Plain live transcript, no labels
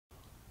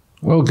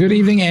Well, good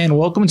evening and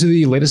welcome to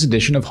the latest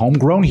edition of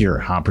Homegrown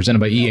here, presented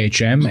by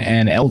EHM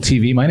and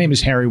LTV. My name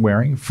is Harry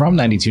Wareing from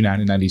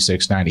 92.9 and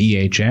 96.9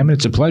 EHM, and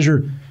it's a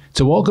pleasure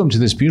to welcome to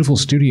this beautiful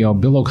studio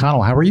Bill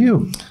O'Connell. How are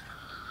you?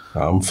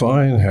 I'm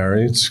fine,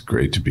 Harry. It's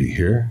great to be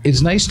here.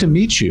 It's nice to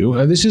meet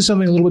you. This is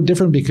something a little bit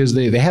different because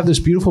they have this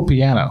beautiful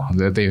piano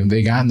that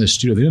they got in the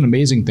studio. They're doing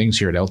amazing things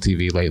here at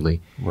LTV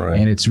lately. Right.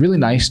 And it's really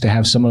nice to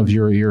have some of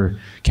your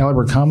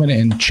caliber come in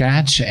and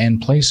chat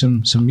and play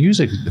some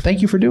music.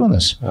 Thank you for doing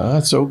this.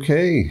 It's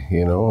okay.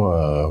 You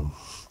know,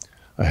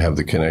 I have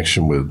the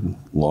connection with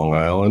Long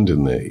Island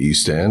and the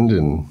East End,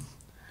 and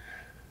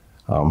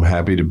I'm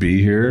happy to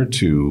be here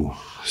to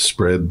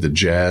spread the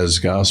jazz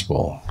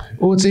gospel.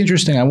 Well, it's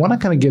interesting. I want to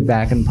kind of get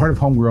back, and part of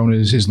Homegrown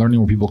is learning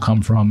where people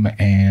come from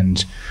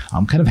and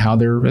kind of how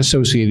they're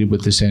associated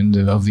with this end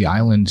of the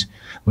island.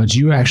 But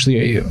you're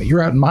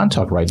out in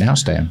Montauk right now,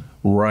 Stan.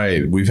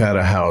 Right. We've had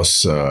a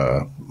house,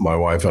 my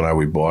wife and I,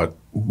 we bought.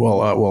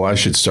 Well, I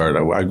should start.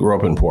 I grew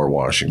up in Port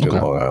Washington,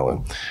 okay, Long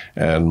Island.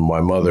 And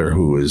my mother,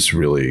 who is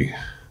really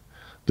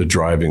the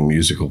driving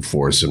musical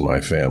force in my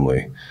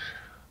family,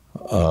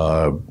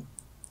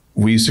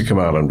 we used to come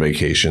out on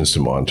vacations to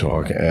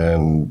Montauk,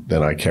 and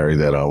then I carried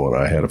that on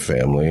when I had a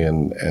family.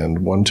 And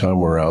one time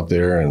we're out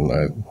there,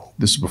 and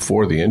this is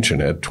before the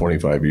internet,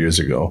 25 years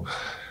ago,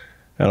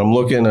 and I'm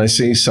looking, I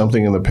see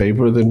something in the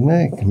paper that,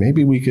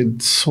 maybe we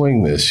could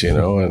swing this, you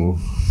know, and,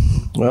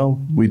 well,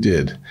 we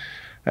did.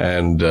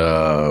 And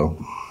I'm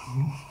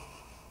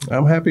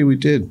happy we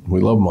did. We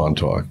love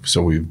Montauk,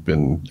 so we've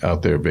been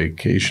out there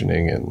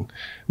vacationing, and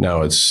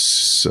now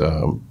it's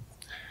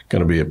going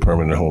to be a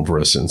permanent home for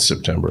us in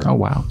September. Oh,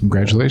 wow.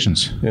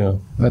 Congratulations. Yeah.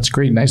 That's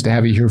great. Nice to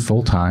have you here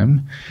full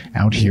time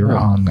out here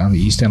on the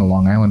East End of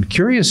Long Island.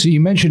 Curious, you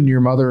mentioned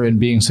your mother and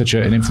being such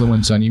an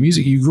influence on your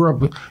music. You were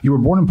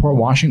born in Port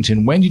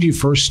Washington. When did you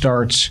first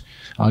start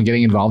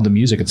getting involved in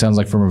music? It sounds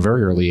like from a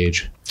very early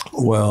age.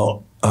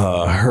 Well,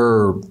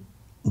 her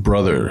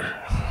brother,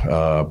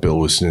 Bill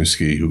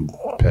Wisniewski, who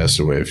passed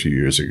away a few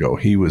years ago,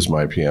 he was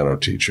my piano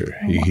teacher.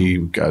 He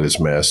got his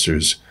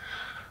master's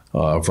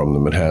from the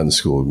Manhattan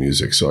School of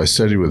Music. So I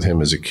studied with him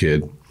as a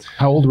kid.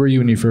 How old were you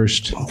when you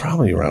first?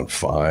 Probably around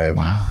 5.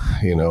 Wow.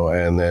 You know,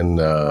 and then,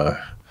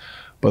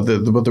 but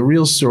the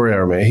real story I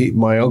remember,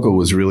 my uncle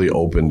was really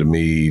open to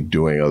me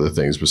doing other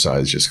things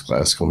besides just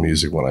classical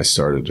music. When I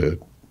started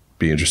to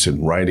be interested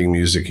in writing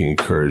music, he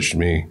encouraged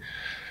me.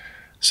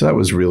 So that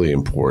was really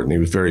important. He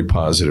was a very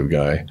positive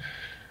guy.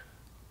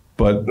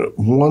 But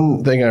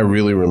one thing I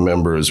really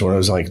remember is when I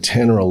was like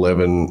 10 or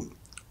 11,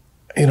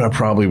 you know, I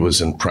probably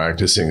wasn't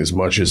practicing as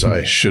much as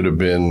I should have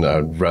been.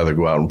 I'd rather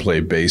go out and play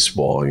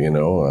baseball, you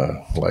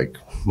know, like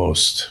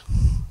most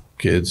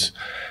kids.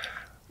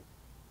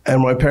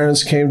 And my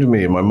parents came to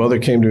me, and my mother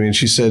came to me, and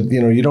she said,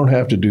 you know, you don't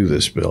have to do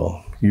this,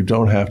 Bill. You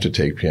don't have to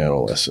take piano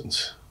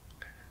lessons.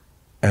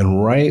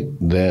 And right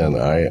then,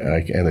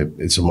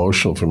 it's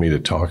emotional for me to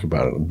talk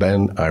about it.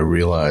 Then I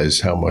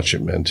realized how much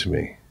it meant to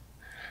me.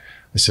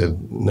 I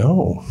said,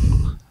 no,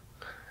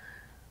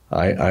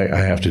 I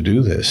have to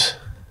do this.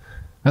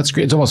 That's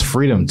great. It's almost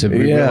freedom to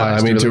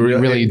realize, to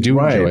really do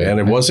enjoy it. And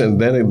it wasn't,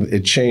 then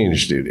it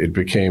changed. It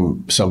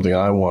became something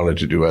I wanted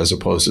to do as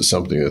opposed to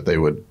something that they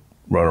would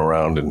run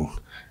around and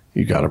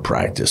you got to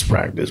practice,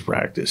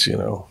 you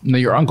know. Now,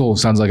 your uncle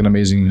sounds like an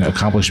amazing,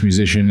 accomplished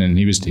musician, and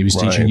he was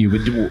teaching you.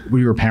 Were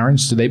your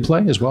parents, did they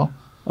play as well?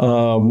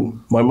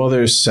 My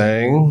mother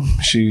sang,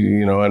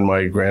 and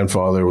my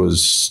grandfather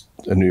was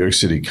a New York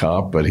City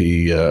cop, but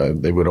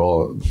they would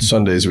all,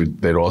 Sundays,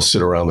 they'd all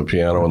sit around the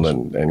piano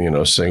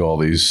and sing all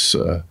these,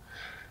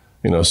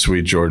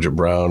 Sweet Georgia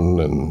Brown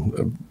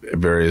and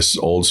various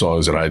old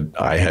songs that I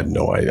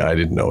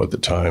didn't know at the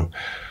time.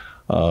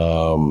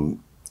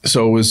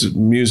 So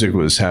music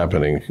was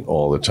happening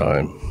all the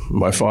time.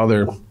 My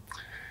father,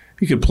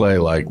 he could play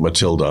like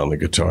Matilda on the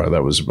guitar.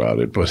 That was about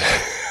it, but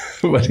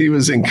he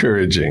was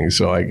encouraging.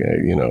 So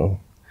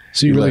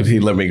So he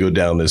let me go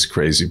down this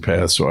crazy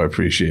path, so I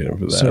appreciate him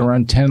for that. So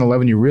around 10,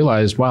 11, you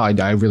realized, wow,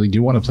 I really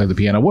do want to play the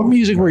piano. What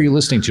music were you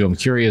listening to? I'm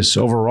curious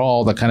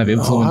overall, the kind of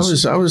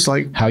influence. I was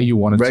like how you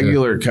wanted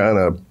regular kind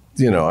of,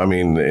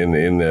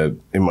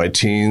 in my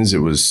teens, it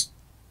was,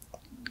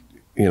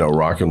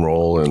 rock and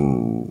roll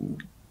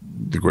and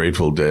the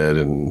Grateful Dead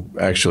and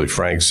actually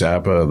Frank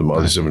Zappa, the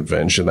Mothers of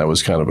Invention. That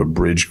was kind of a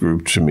bridge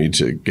group to me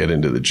to get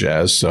into the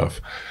jazz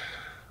stuff.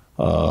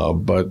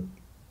 But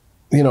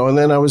and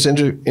then I was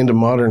into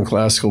modern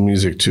classical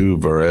music too,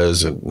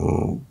 Varese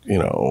and,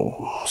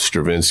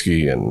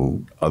 Stravinsky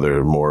and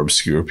other more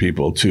obscure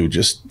people too.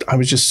 I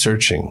was just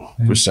searching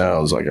for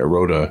sounds. Like I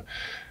wrote a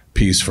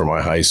piece for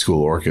my high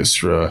school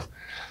orchestra.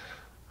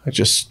 I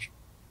just,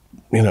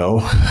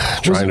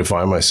 trying to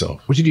find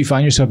myself. Did you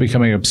find yourself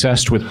becoming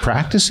obsessed with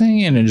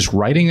practicing and just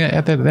writing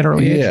at that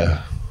early age?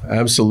 Yeah.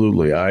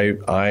 Absolutely.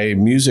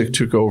 Music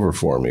took over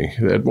for me.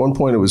 At one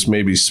point it was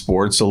maybe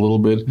sports a little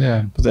bit,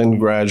 but then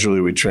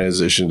gradually we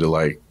transitioned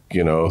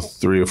to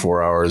 3 or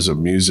 4 hours of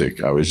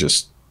music. I was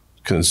just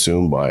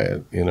consumed by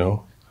it,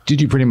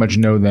 Did you pretty much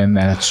know then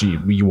that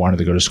you wanted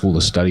to go to school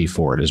to study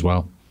for it as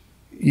well?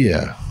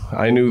 Yeah,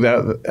 I knew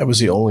that was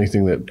the only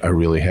thing that I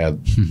really had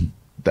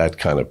that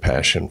kind of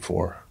passion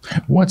for.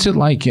 What's it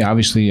like? Yeah,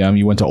 obviously,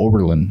 you went to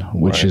Oberlin,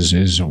 which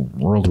is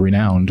world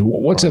renowned.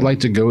 What's it like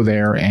to go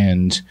there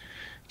and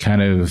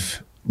kind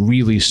of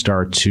really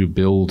start to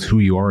build who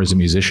you are as a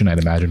musician, I'd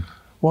imagine?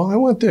 Well, I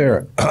went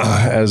there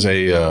as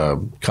a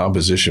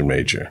composition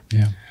major.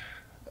 Yeah.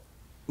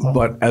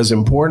 But as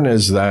important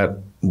as that,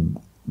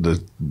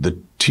 the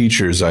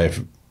teachers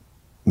I've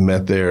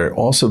met there,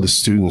 also the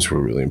students were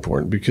really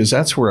important, because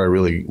that's where I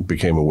really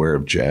became aware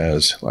of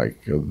jazz. Like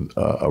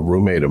a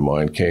roommate of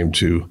mine came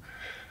to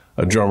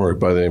a drummer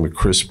by the name of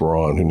Chris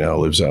Braun, who now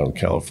lives out in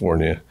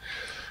California.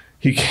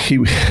 He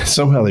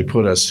somehow they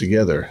put us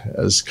together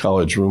as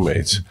college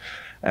roommates,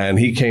 and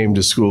he came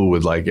to school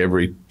with like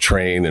every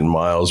Train and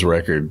Miles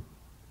record,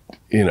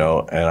 and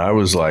I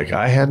was like,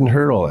 I hadn't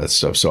heard all that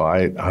stuff, so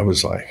I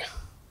was like,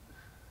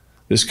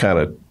 this kind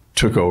of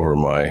took over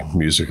my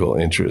musical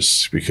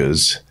interests,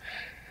 because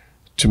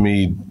to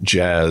me,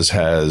 jazz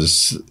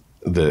has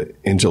the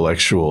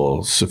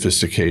intellectual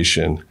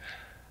sophistication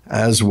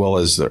as well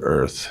as the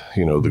earth,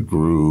 the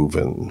groove,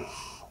 and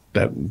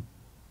that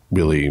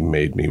really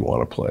made me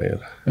want to play it.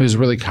 It was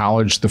really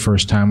college the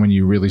first time when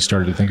you really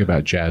started to think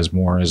about jazz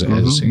more as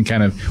and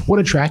kind of what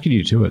attracted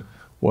you to it?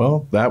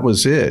 Well, that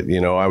was it.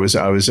 I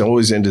was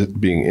always into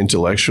being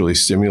intellectually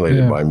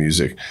stimulated by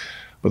music.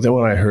 But then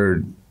when I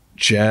heard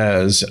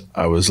jazz,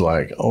 I was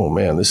like, oh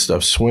man, this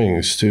stuff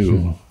swings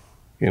too.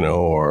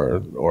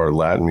 Or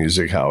Latin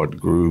music, how it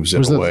grooves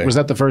in a way. Was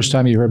that the first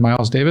time you heard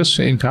Miles Davis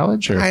in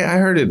college? Or? I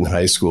heard it in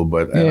high school,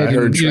 but I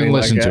heard you didn't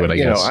listen to it, I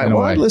guess.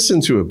 I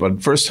listened to it,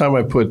 but first time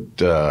I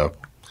put A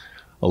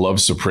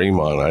Love Supreme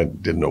on, I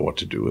didn't know what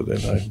to do with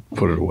it. I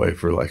put it away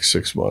for like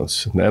 6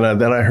 months.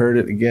 And then I heard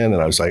it again,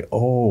 and I was like,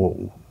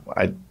 oh,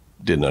 I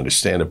didn't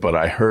understand it, but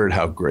I heard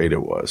how great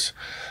it was.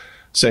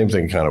 Same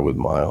thing kind of with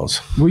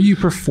Miles. Were you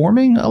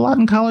performing a lot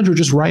in college or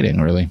just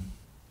writing, really?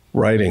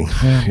 Writing,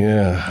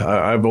 yeah.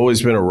 I've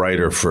always been a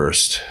writer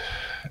first.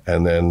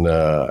 And then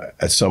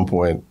at some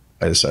point,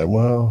 I decided,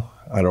 well,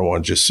 I don't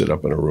want to just sit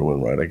up in a room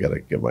and write. I got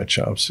to get my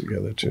chops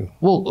together, too.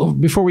 Well,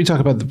 before we talk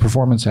about the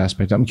performance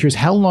aspect, I'm curious,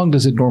 how long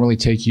does it normally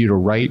take you to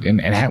write?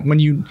 And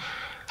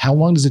how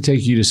long does it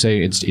take you to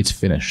say it's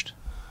finished?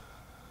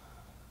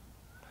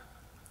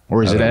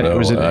 Or is it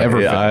ever finished?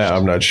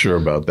 I'm not sure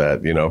about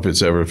that. If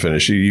it's ever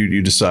finished,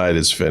 you decide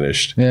it's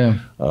finished. Yeah.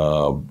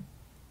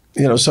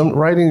 Some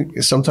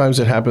writing, sometimes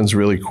it happens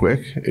really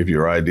quick if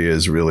your idea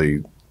is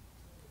really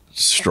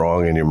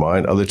strong in your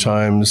mind. Other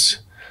times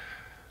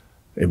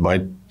it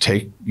might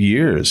take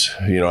years.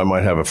 I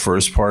might have a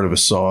first part of a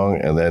song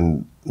and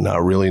then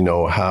not really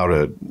know how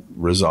to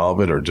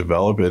resolve it or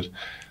develop it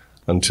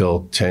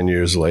until 10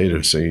 years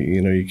later. So,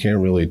 you can't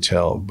really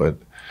tell. But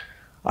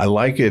I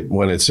like it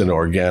when it's an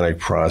organic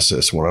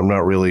process, when I'm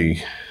not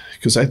really,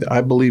 because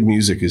I believe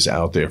music is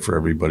out there for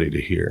everybody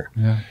to hear.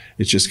 Yeah.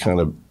 It's just kind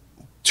of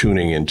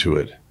tuning into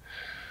it.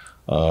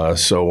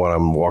 So when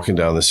I'm walking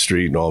down the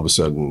street and all of a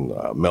sudden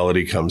a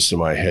melody comes to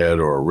my head,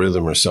 or a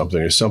rhythm or something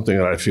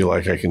that I feel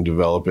like I can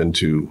develop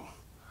into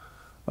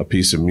a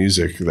piece of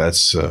music,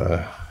 that's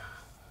a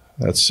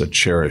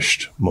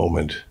cherished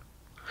moment.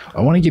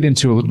 I want to get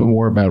into a little bit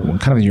more about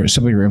kind of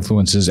some of your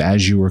influences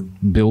as you were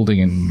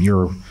building and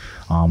your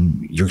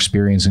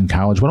experience in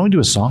college. Why don't we do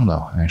a song,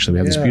 though? Actually, we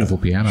have this beautiful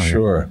piano here.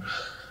 Sure.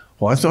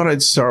 Well, I thought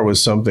I'd start with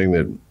something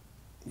that,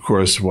 of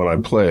course, when I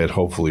play it,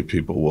 hopefully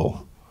people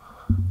will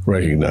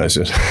recognize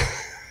it.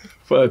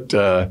 But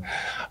I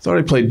thought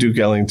I'd play Duke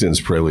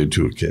Ellington's Prelude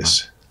to a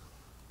Kiss.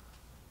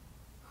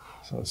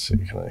 So let's see,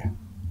 can I...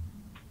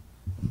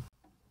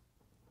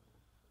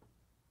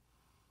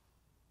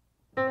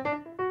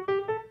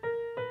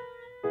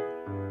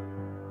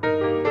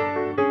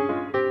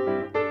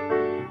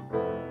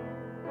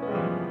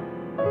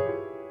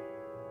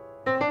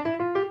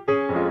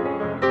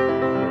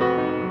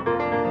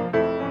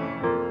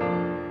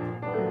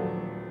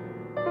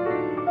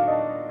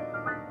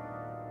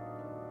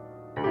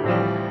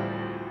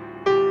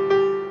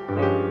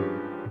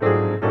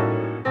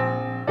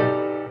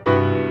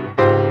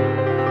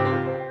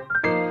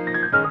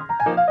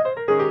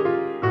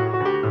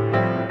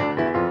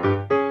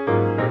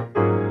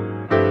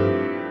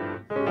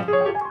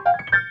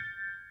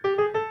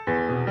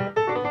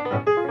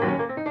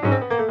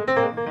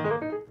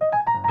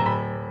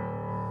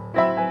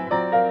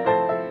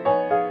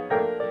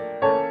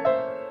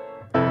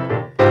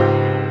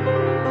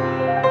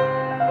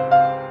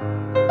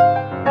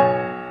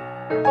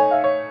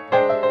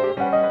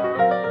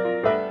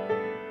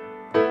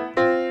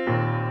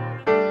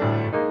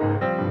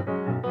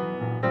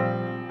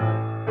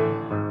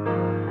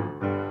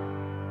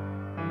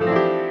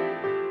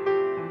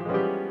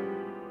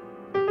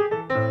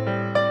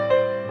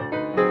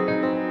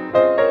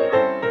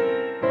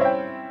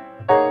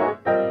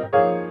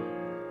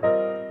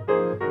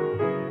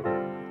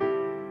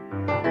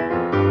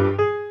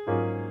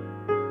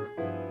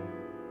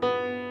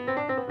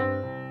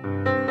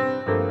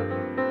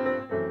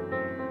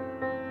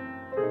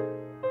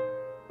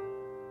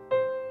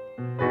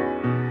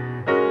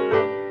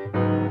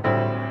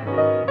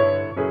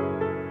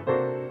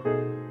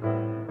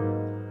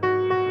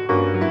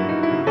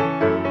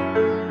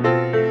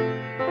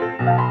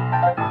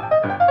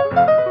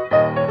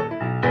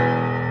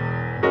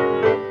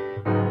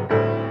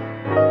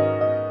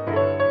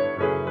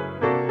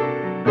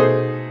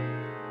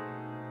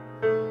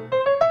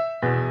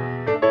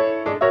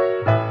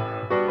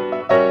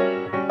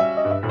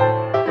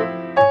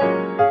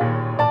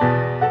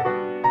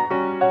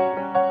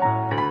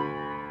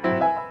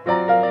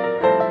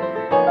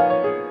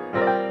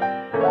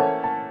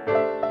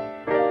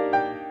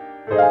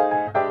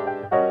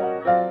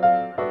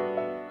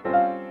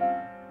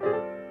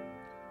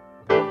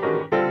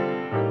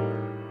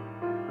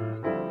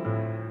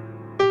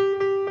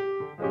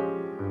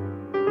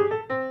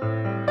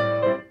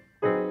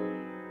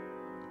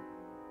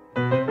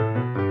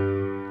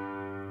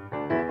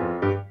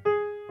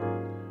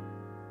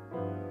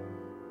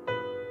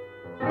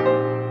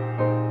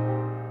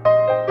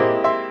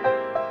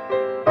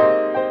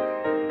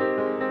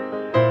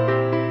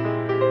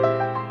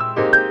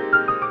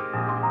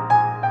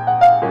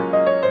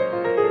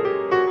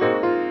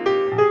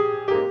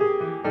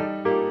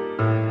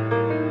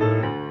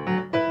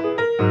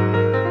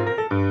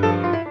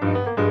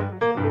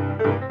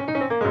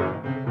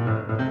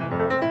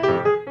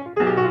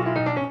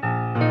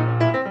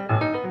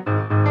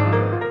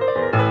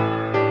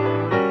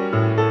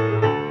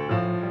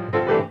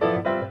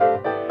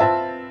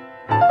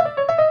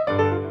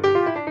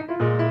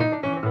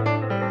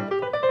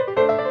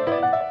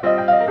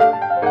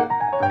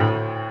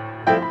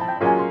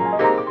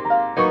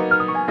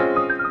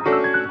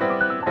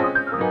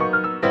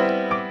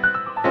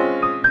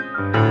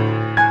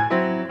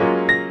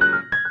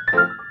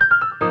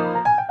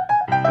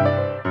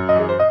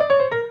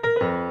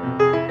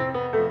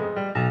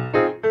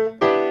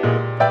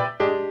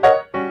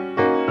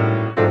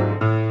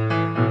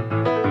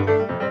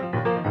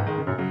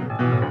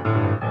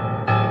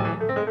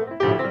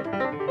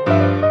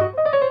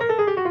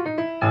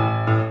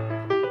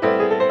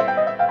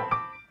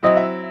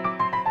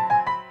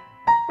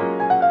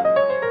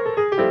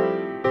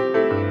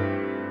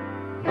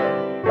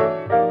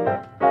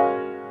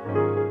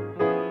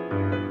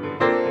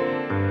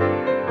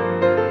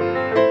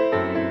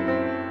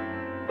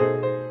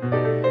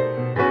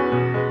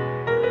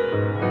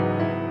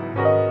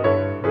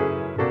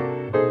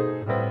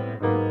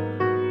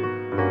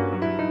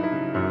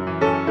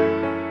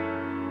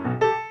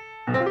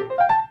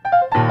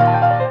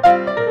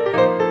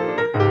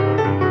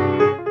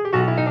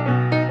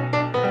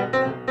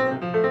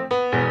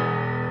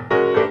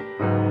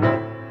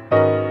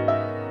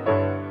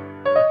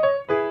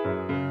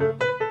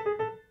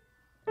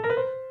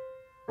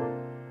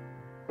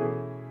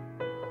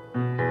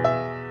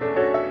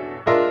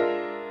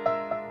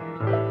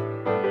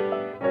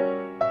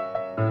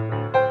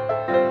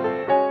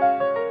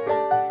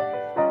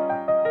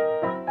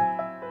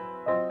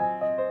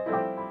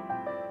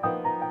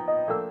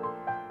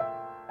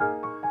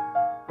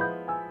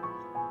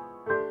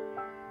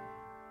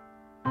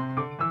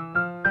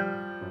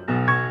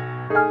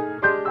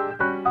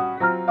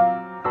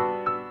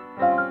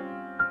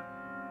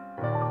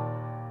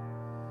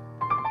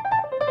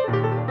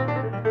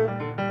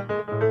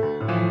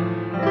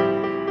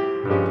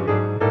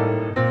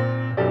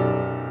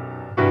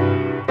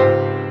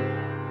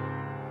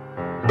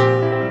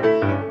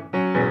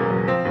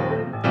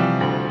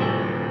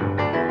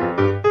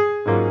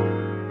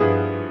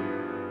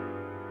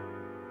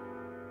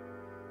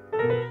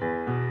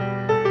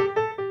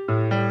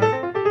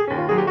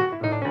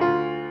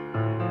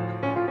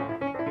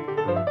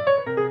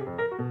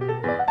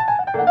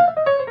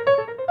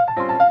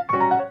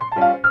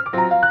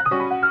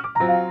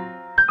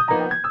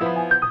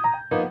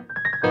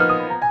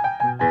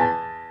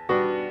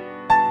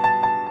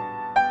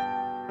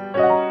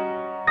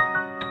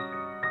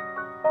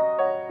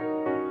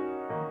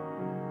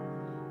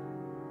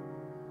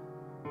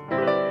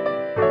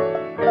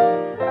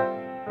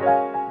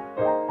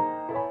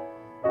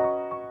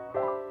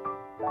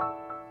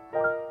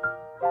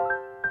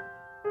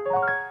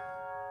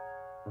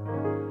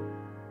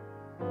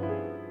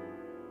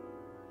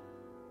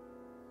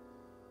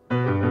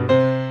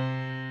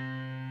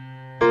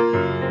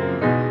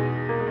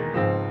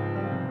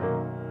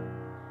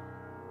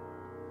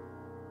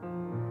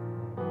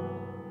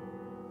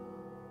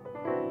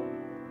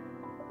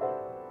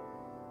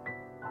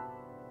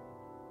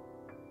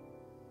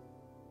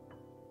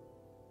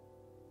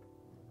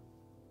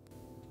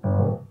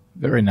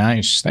 Very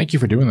nice. Thank you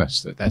for doing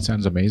this. That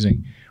sounds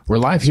amazing. We're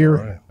live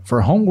here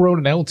for Homegrown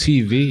and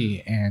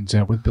LTV and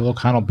with Bill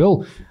O'Connell.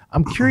 Bill,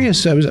 I'm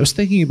curious. I was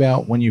thinking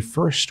about when you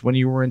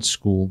were in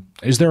school.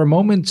 Is there a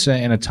moment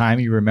in a time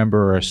you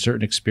remember, or a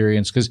certain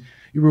experience? Because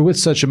you were with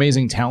such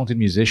amazing, talented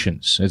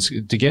musicians. It's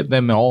to get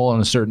them all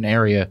in a certain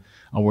area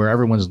where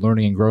everyone's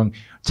learning and growing.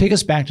 Take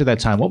us back to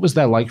that time. What was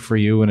that like for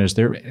you? And is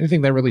there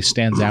anything that really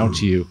stands out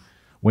to you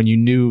when you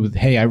knew,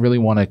 hey, I really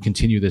want to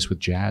continue this with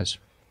jazz?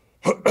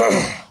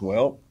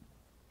 Well,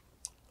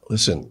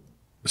 listen,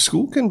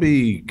 school can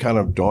be kind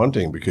of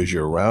daunting because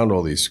you're around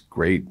all these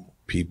great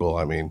people.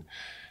 I mean,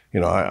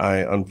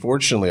 I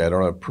unfortunately, I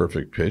don't have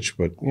perfect pitch,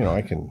 but,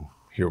 I can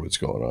hear what's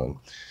going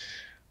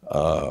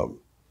on.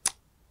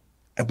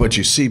 But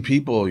you see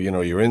people,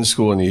 you're in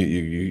school and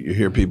you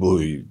hear people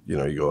who,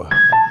 you go,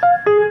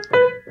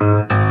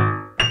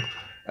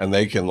 and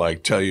they can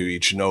like tell you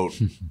each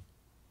note.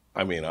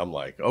 I mean, I'm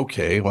like,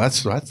 okay, well,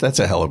 that's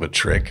a hell of a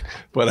trick.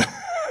 But,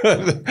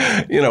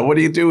 what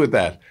do you do with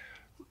that?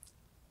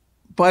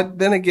 But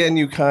then again,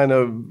 you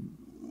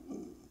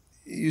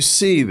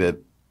see that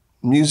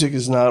music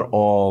is not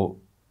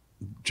all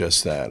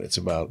just that. It's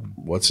about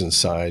what's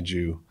inside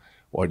you.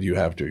 What do you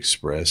have to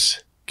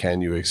express?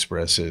 Can you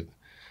express it?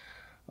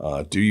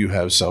 Do you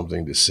have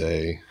something to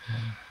say?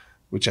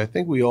 Which I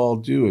think we all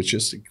do. It's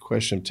just a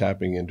question of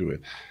tapping into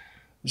it.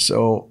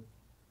 So,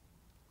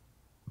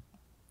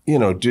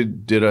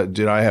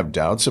 did I have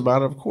doubts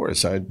about it? Of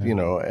course.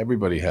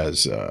 Everybody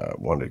has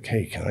wondered,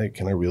 hey,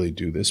 can I really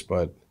do this?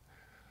 But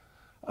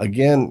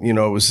again, it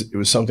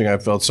was something I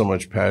felt so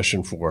much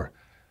passion for.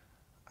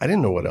 I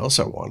didn't know what else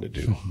I wanted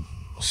to do.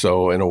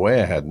 So in a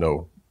way, I had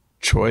no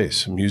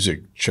choice.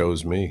 Music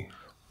chose me.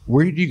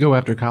 Where did you go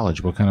after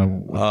college? What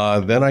kind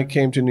of? Then I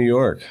came to New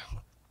York.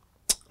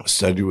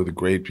 Studied with a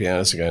great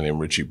pianist, a guy named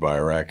Richie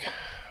Byrack,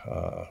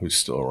 who's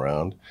still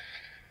around.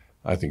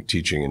 I think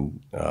teaching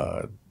in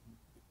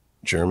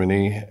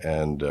Germany,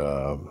 and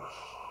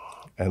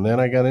then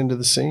I got into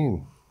the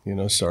scene.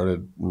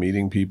 Started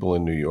meeting people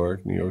in New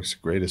York. New York's the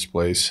greatest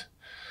place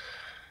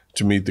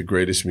to meet the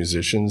greatest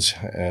musicians,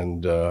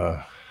 and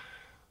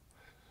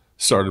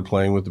started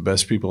playing with the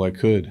best people I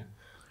could.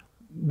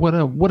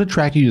 What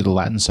attracted you to the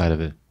Latin side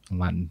of it, the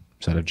Latin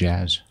side of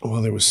jazz?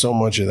 Well, there was so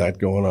much of that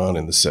going on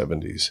in the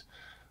 70s.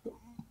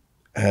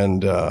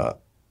 And,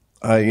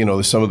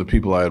 some of the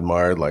people I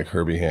admired, like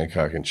Herbie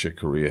Hancock and Chick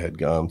Corea, had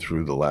gone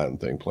through the Latin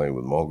thing, playing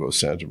with Mongo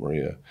Santa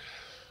Maria,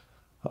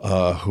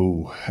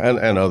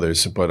 and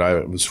others. But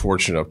I was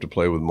fortunate enough to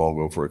play with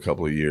Mongo for a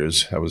couple of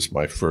years. That was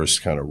my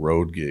first kind of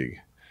road gig.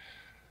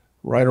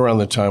 Right around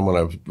the time when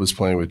I was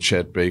playing with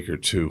Chet Baker,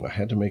 too, I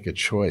had to make a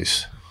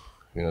choice.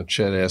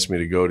 Chet asked me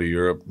to go to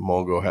Europe.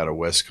 Mongo had a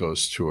West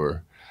Coast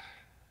tour.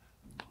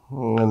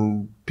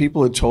 And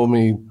people had told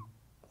me,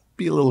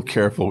 be a little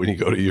careful when you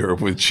go to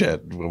Europe with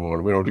Chet. We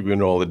don't have to go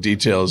into all the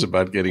details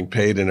about getting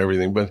paid and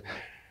everything. But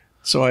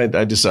so I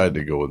decided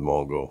to go with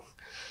Mongo.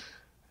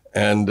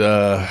 And,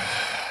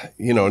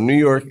 New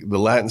York, the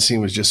Latin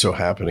scene was just so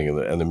happening,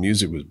 and the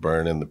music was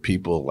burning. The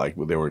people,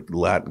 there were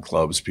Latin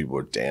clubs, people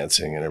were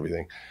dancing and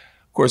everything.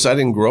 Of course, I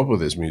didn't grow up with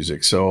this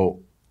music,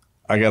 so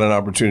I got an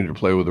opportunity to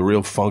play with a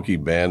real funky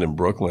band in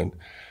Brooklyn.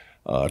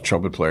 A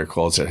trumpet player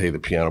called and said, hey, the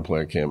piano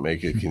player can't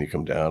make it. Can you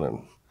come down?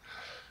 And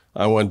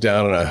I went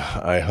down and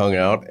I hung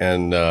out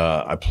and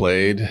I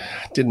played.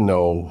 Didn't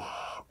know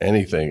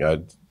anything.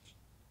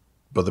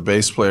 But the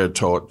bass player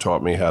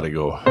taught me how to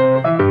go,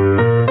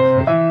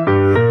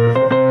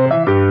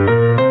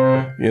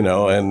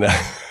 and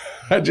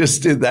I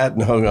just did that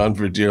and hung on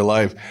for dear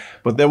life.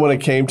 But then when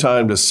it came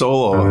time to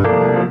solo,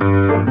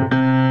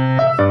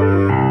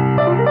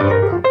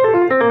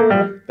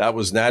 that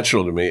was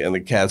natural to me. And the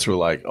cats were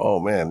like, oh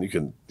man, you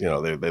can,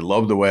 they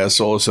loved the way I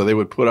solo. So they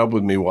would put up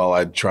with me while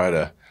I'd try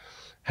to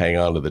hang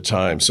on to the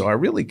time. So I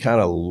really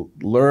kind of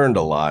learned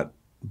a lot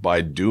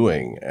by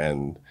doing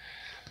and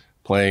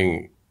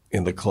playing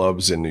in the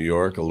clubs in New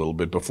York a little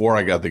bit before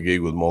I got the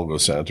gig with Mongo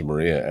Santa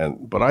Maria.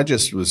 But I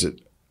just was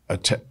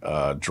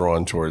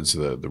drawn towards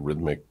the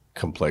rhythmic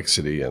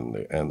complexity and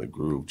the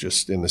groove,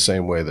 just in the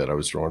same way that I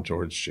was drawn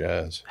towards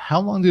jazz.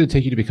 How long did it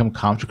take you to become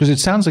comfortable? Because it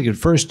sounds like at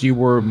first you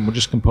were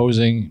just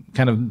composing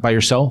kind of by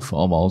yourself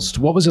almost.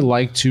 What was it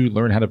like to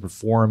learn how to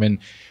perform, and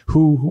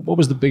who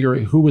was a big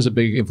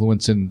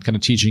influence in kind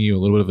of teaching you a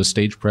little bit of a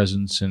stage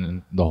presence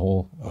and the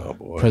whole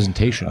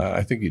presentation?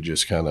 I think you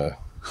just kind of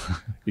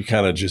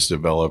just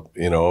develop.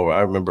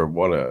 I remember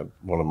one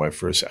of my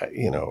first.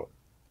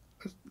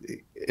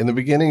 In the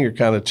beginning, you're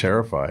kind of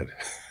terrified.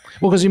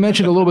 Well, because you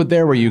mentioned a little bit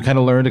there where you kind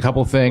of learned a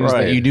couple of things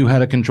that you knew how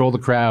to control the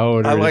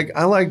crowd.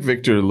 I like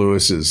Victor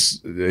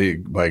Lewis's,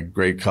 my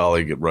great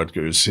colleague at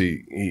Rutgers.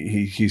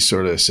 He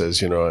sort of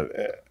says, he's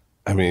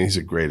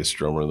the greatest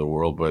drummer in the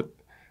world, but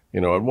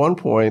at one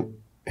point,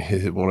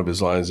 one of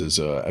his lines is,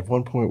 at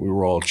one point we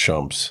were all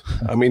chumps.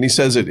 He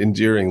says it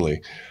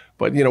endearingly,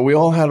 but we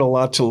all had a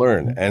lot to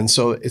learn, and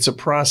so it's a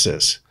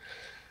process.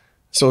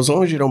 So as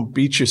long as you don't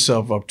beat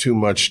yourself up too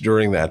much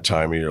during that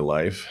time of your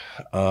life,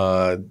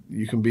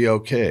 you can be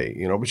okay,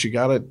 you know. But you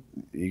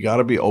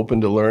gotta be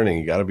open to learning.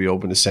 You gotta be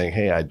open to saying,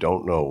 "Hey, I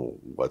don't know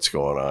what's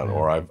going on,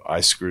 or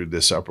I screwed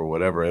this up, or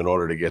whatever," in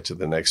order to get to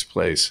the next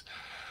place.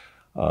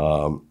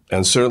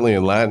 And certainly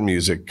in Latin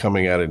music,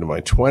 coming out into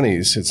my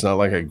 20s, it's not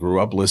like I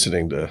grew up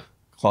listening to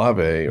clave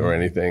or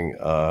anything.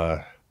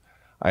 I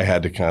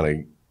had to kind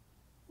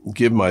of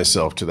give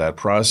myself to that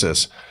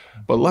process.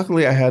 But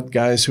luckily, I had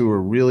guys who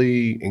were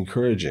really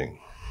encouraging.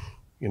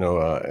 You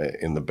know,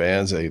 in the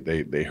bands,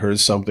 they heard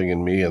something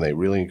in me, and they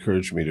really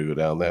encouraged me to go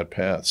down that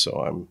path.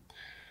 So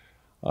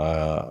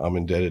I'm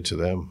indebted to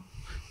them.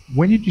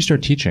 When did you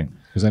start teaching?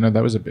 Because I know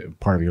that was a bit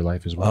part of your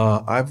life as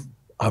well.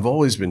 I've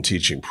always been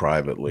teaching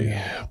privately,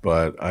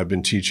 but I've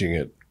been teaching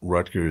at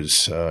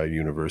Rutgers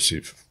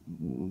University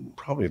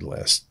probably the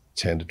last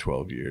 10 to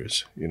 12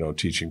 years. You know,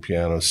 teaching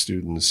piano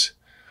students.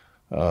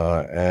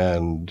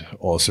 And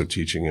also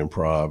teaching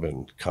improv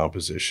and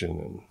composition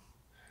and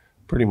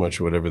pretty much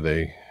whatever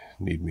they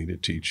need me to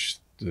teach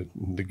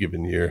the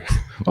given year.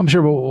 Well, I'm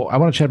sure I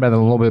want to chat about that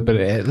a little bit, but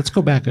let's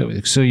go back.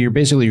 So you're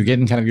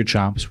getting kind of your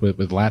chops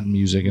with Latin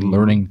music and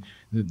learning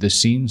the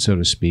scene, so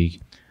to speak,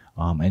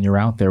 and you're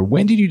out there.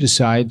 When did you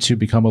decide to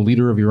become a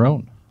leader of your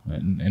own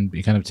and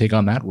kind of take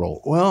on that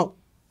role? Well,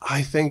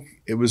 I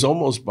think it was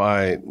almost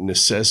by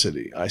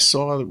necessity. I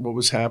saw what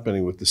was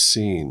happening with the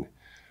scene.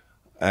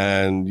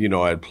 And, you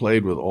know, I'd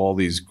played with all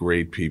these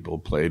great people,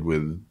 played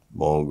with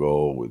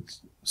Mongo, with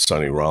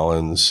Sonny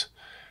Rollins,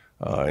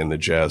 in the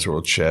jazz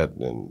world, Chet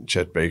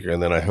Baker.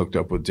 And then I hooked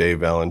up with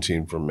Dave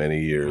Valentine for many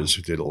years,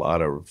 did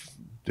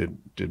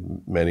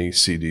many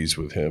CDs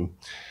with him.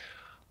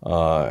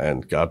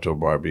 And Gato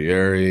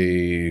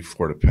Barbieri,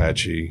 Fort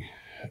Apache,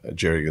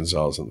 Jerry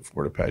Gonzalez and the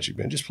Fort Apache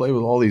Band. Just played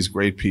with all these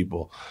great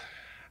people.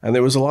 And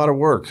there was a lot of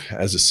work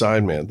as a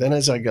sideman. Then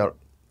as I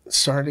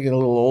started to get a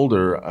little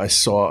older, I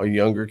saw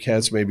younger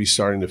cats maybe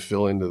starting to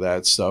fill into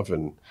that stuff,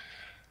 and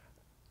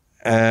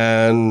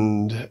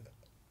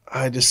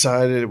I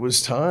decided it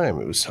was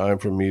time. It was time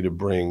for me to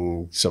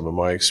bring some of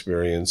my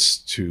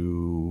experience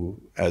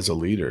as a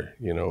leader.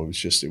 You know, it was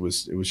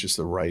just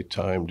the right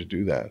time to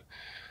do that.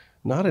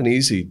 Not an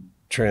easy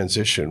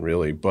transition,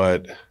 really,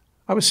 but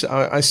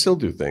I still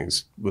do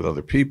things with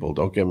other people.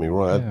 Don't get me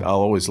wrong. Yeah.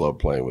 I'll always love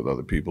playing with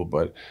other people,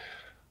 but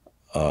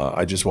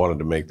I just wanted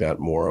to make that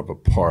more of a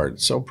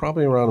part. So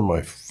probably around in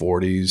my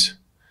 40s,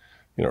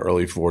 you know,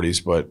 early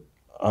 40s. But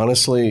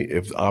honestly,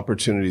 if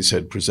opportunities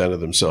had presented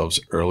themselves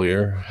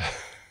earlier,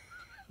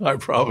 I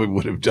probably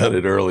would have done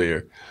it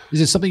earlier.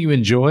 Is it something you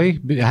enjoy,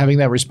 having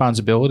that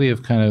responsibility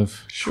of kind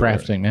of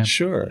crafting? Yeah?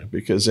 Sure,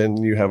 because then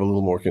you have a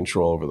little more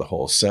control over the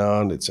whole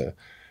sound. It's a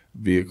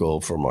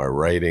vehicle for my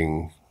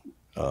writing,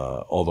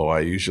 although I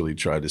usually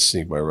try to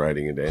sneak my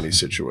writing into any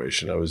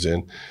situation I was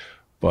in.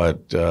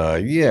 But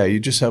yeah, you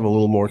just have a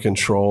little more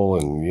control,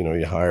 and you know,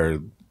 you hire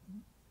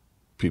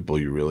people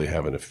you really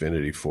have an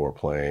affinity for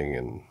playing.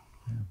 And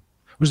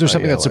was there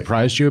something that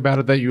surprised you about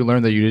it that you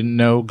learned that you didn't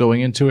know going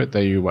into it?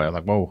 That you were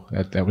like, whoa,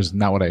 that was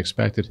not what I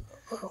expected.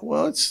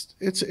 Well,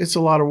 it's a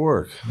lot of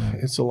work. Yeah.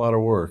 It's a lot of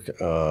work,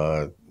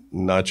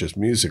 not just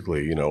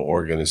musically, you know,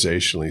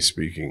 organizationally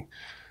speaking,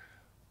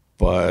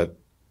 but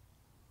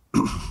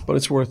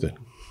it's worth it.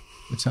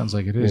 It sounds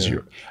like it is. Yeah.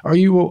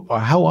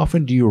 How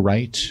often do you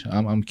write?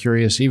 I'm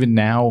curious. Even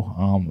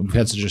now, we've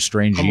had such a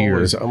strange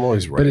year. I'm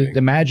always writing. But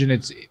imagine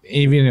it's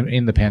even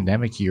in the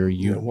pandemic year.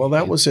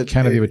 That was it.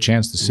 Kind of give a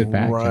chance to sit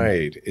back.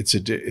 Right.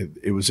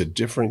 It was a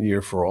different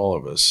year for all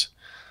of us,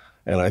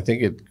 and I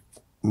think it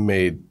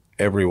made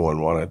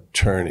everyone want to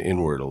turn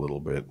inward a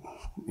little bit.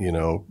 You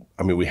know,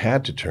 I mean, we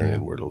had to turn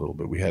inward a little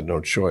bit. We had no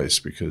choice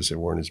because there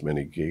weren't as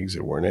many gigs.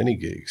 There weren't any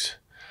gigs.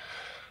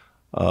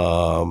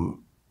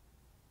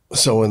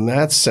 So in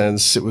that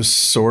sense, it was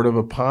sort of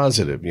a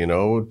positive, you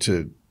know,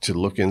 to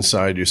look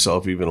inside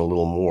yourself even a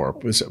little more.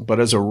 But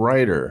as a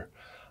writer,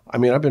 I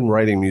mean, I've been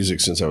writing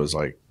music since I was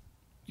like,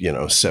 you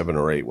know, 7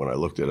 or 8 when I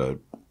looked at a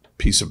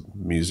piece of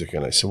music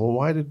and I said, well,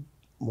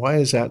 why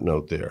is that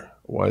note there?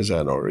 Why is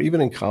that note? Or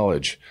even in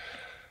college,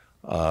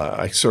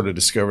 I sort of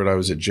discovered I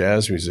was a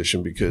jazz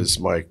musician because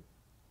my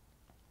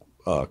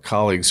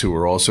colleagues who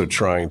were also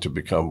trying to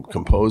become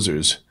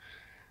composers,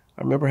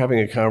 I remember having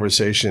a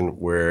conversation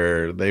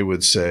where they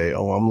would say,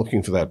 oh, I'm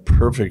looking for that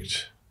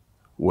perfect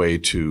way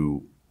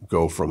to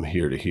go from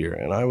here to here.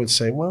 And I would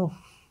say, well,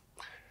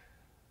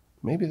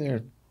 maybe there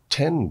are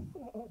 10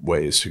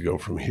 ways to go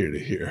from here to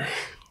here,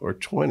 or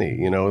 20,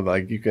 you know,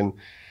 like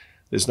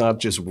there's not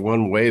just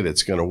one way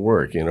that's going to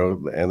work, you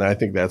know, and I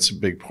think that's a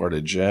big part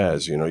of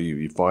jazz. You know,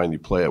 you find you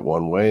play it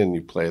one way and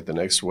you play it the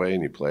next way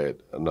and you play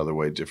it another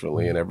way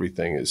differently, and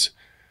everything is,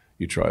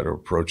 you try to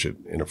approach it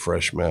in a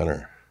fresh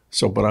manner.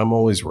 So, but I'm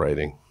always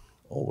writing,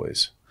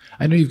 always.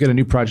 I know you've got a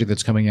new project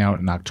that's coming out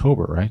in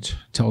October, right?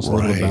 Tell us a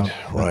little bit about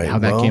how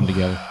that came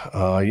together.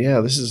 Yeah,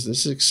 this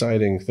is an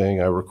exciting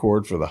thing. I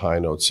record for the High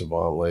Note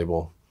Savant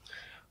label.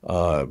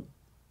 The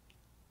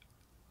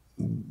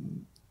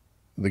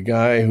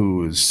guy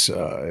who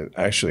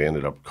actually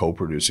ended up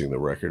co-producing the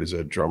record is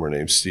a drummer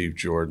named Steve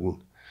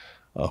Jordan.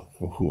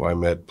 who I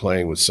met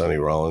playing with Sonny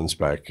Rollins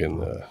back in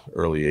the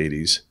early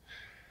 80s.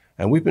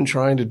 And we've been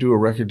trying to do a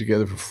record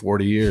together for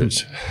 40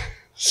 years.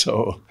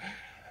 So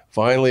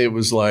finally it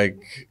was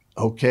like,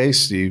 okay,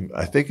 Steve,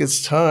 I think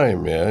it's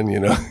time, man, you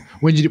know.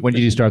 When did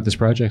you start this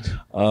project?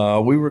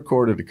 We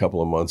recorded a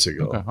couple of months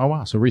ago. Okay. Oh,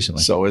 wow. So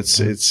recently. So it's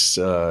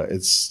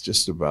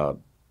just about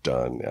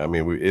done. I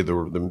mean,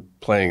 the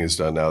playing is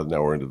done now.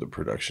 Now we're into the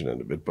production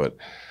end of it, but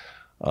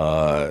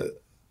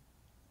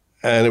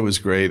and it was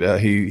great.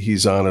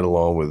 He's on it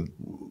along with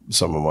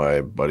some of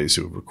my buddies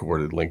who have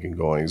recorded. Lincoln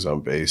Goings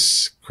on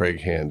bass, Craig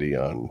Handy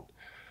on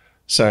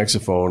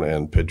saxophone,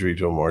 and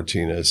Pedrito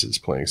Martinez is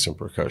playing some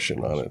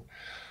percussion on it.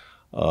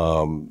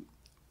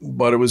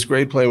 But it was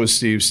great playing with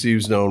Steve.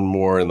 Steve's known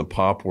more in the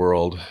pop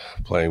world,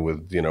 playing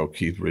with, you know,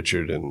 Keith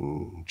Richard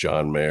and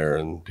John Mayer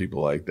and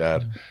people like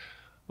that.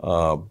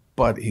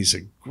 But he's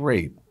a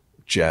great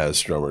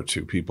jazz drummer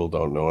too. People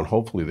don't know, and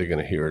hopefully they're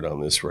going to hear it on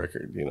this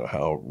record, you know,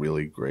 how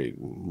really great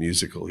and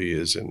musical he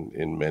is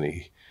in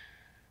many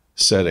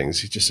settings.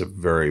 He's just a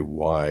very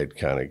wide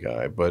kind of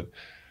guy. But,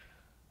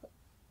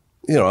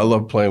 you know, I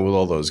love playing with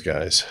all those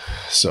guys.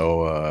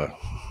 So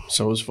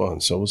it was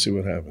fun. So we'll see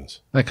what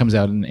happens. That comes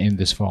out in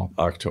this fall.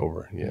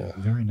 October, yeah.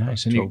 Very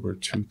nice. October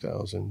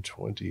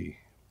 2020.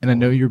 And I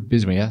know you're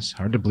busy. Yes,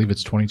 hard to believe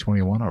it's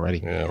 2021 already.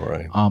 Yeah,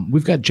 right.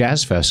 We've got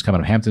Jazz Fest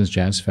coming up, Hamptons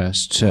Jazz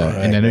Fest, Right,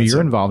 and I know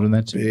you're involved in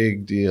that too.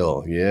 Big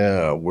deal.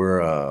 Yeah,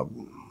 we're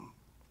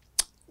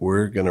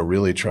going to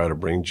really try to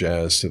bring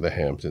jazz to the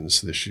Hamptons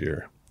this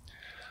year.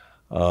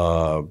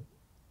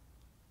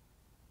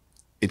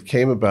 It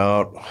came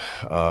about,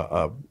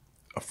 a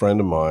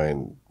friend of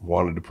mine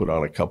wanted to put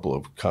on a couple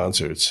of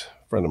concerts.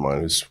 A friend of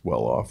mine who's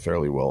well off,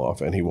 fairly well off,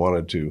 and he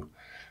wanted to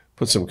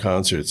put some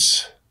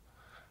concerts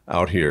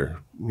out here,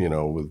 you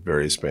know, with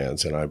various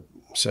bands. And I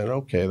said,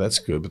 okay, that's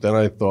good. But then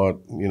I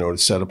thought, you know, to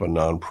set up a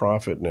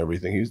nonprofit and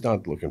everything, he's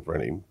not looking for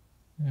any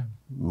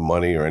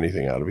money or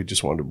anything out of it. He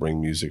just wanted to bring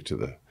music to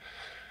the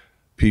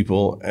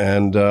people.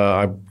 And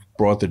I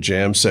brought the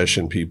jam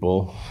session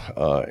people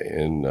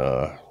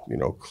you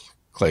know,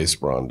 Clay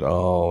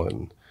Sprondal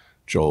and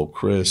Joel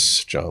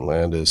Chris, John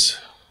Landis,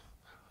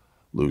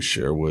 Lou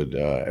Sherwood,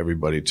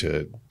 everybody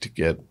to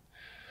get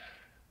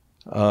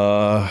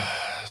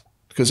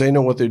because they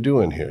know what they're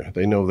doing here.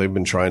 They know they've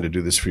been trying to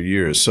do this for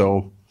years.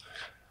 So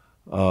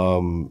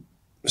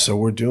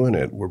we're doing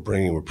it.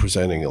 We're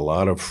presenting a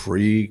lot of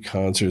free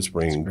concerts,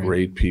 bringing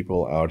great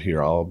people out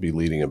here. I'll be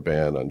leading a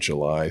band on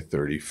July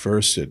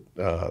 31st at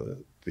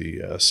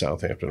the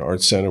Southampton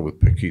Arts Center with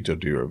Paquito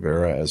de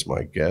Rivera as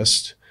my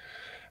guest,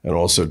 and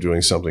also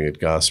doing something at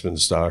Gospin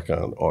Stock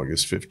on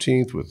August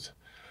 15th with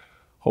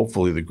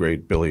hopefully the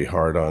great Billy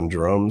Hart on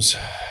drums.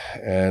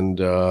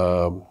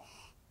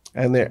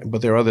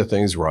 But there are other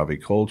things. Ravi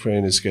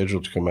Coltrane is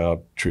scheduled to come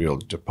out, Trio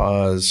de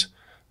Paz,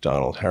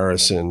 Donald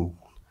Harrison,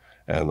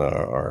 and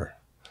our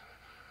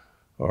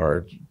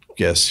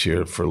guest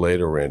here for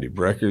later, Randy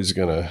Brecker, is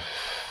going to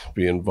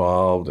be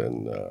involved.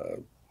 And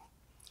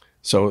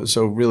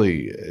so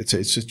really, it's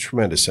a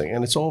tremendous thing.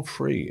 And it's all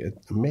free.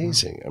 It's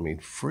amazing. I mean,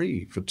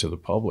 free to the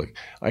public.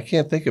 I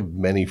can't think of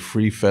many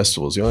free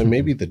festivals. The only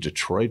maybe the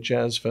Detroit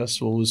Jazz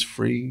Festival was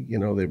free, you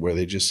know, where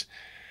they just...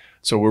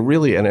 So we're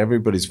really, and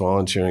everybody's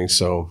volunteering.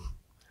 So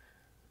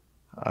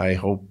I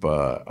hope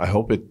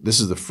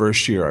this is the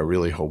first year. I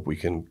really hope we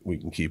can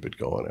keep it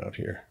going out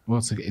here. Well,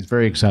 it's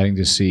very exciting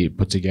to see it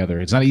put together.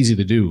 It's not easy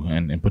to do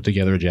and put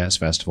together a jazz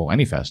festival,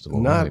 any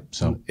festival. Really.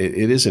 So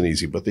it isn't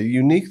easy. But the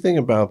unique thing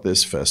about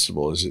this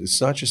festival is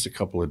it's not just a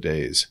couple of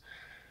days.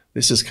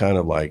 This is kind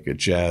of like a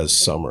jazz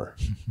summer,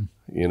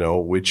 you know,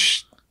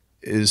 which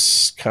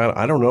is kind of,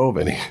 I don't know of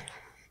any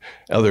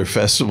other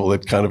festival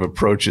that kind of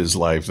approaches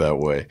life that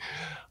way.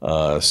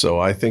 So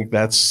I think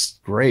that's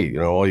great. You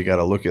know, all you got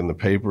to look in the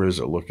papers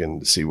or look in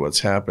to see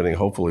what's happening.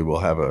 Hopefully we'll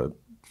have a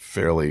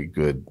fairly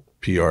good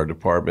PR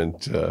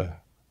department,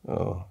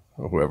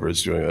 whoever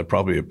is doing that,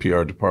 probably a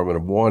PR department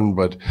of one,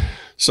 but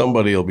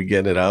somebody will be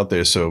getting it out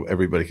there so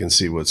everybody can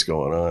see what's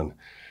going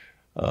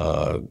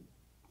on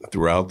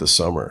throughout the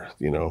summer,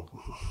 you know.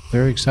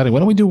 Very exciting. Why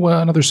don't we do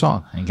another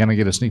song and kind of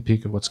get a sneak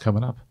peek of what's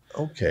coming up?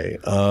 Okay.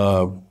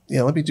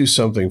 Let me do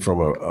something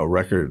from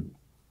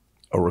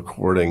a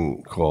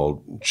recording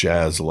called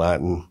Jazz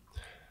Latin.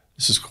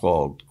 This is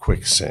called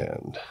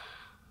Quicksand.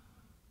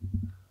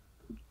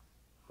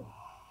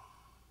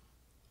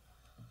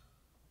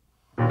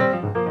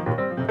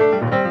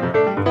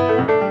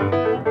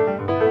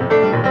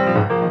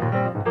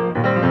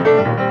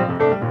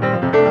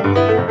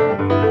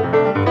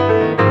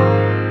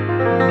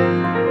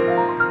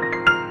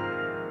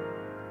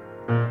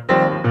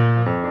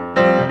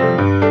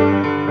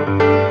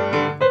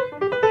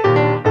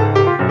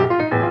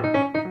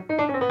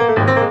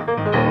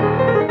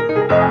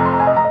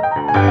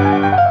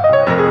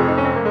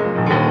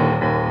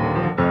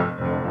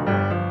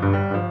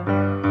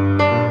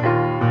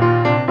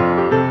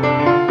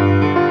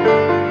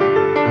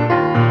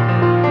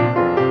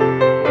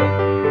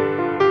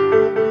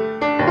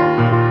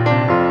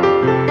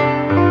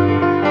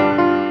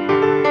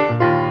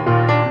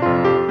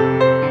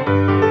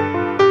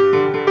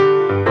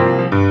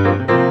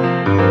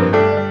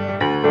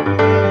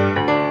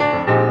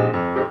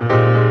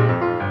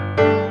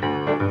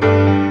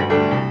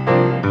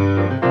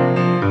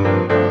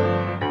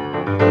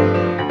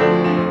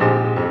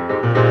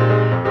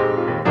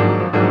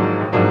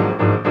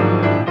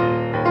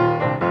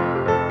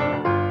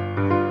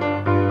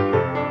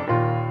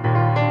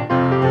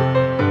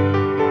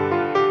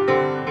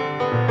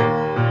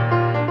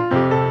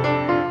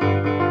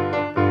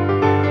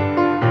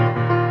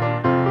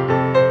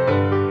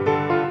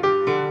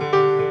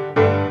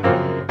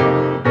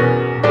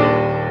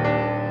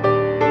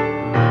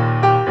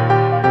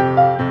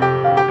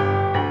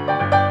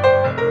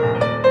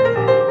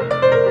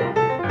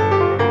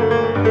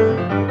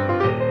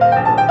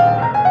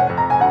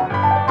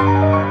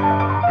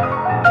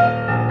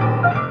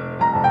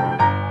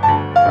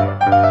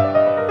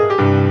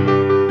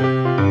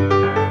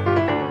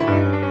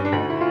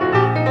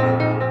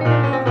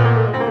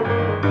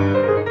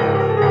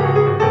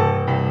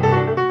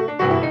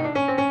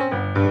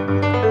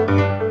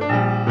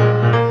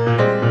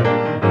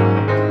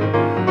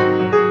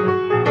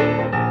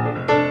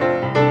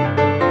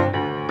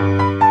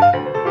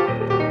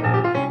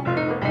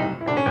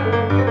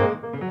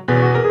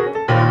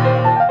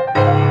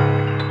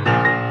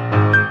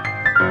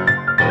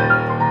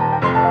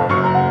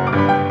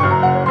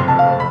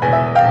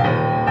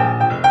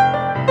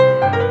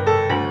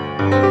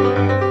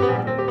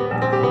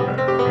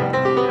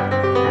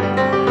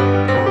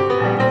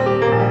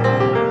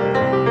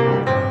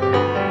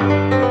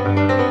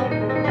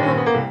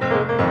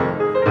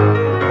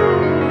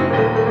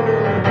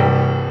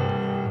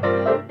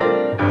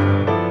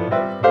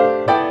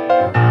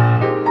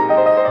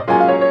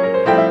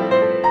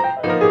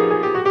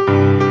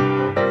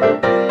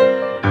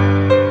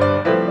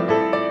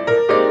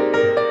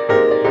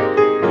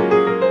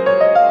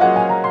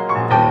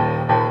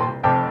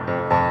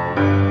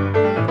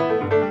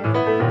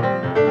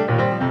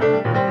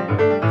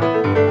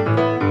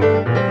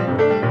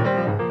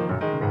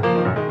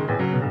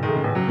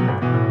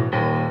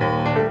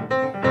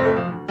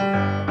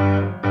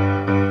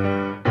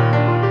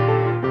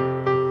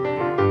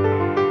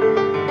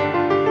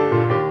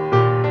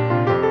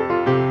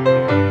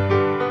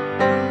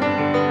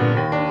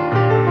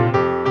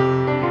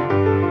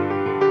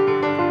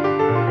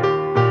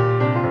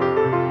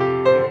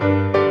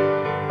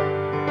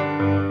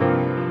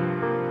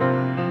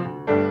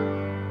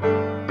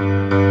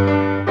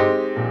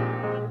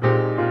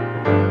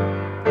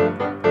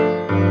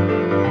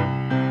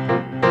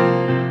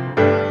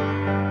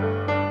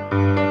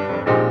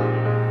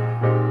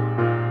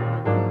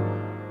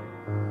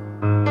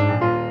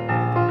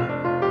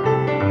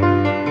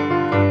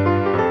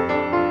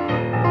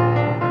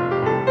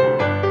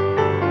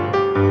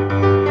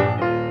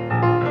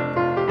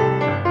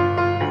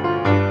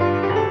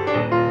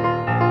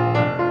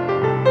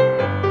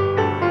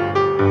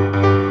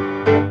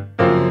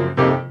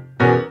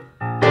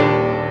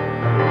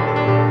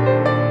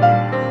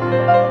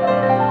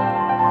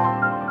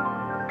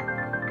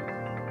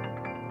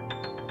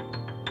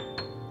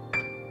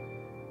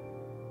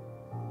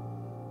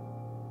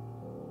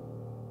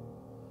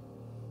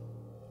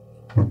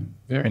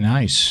 Very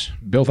nice.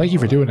 Bill, thank you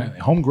for doing it.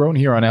 Homegrown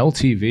here on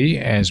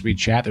LTV as we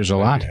chat. There's a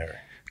lot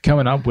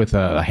coming up with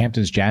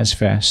Hamptons Jazz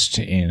Fest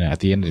at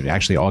the end of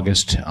actually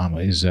August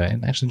is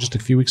actually just a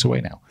few weeks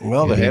away now.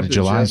 Well, the Hamptons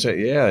July. Jazz,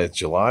 it's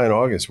July and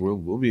August.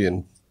 We'll be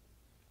in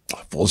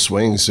full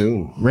swing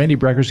soon. Randy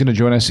Brecker's going to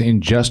join us in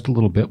just a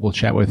little bit. We'll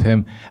chat with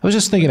him. I was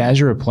just thinking, as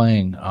you were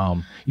playing,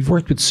 you've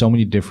worked with so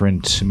many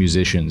different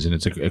musicians, and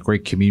it's a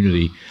great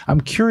community. I'm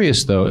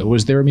curious, though,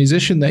 was there a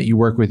musician that you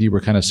work with you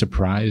were kind of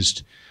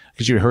surprised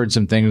because you heard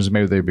some things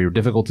maybe they were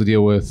difficult to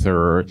deal with,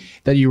 or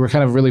that you were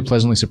kind of really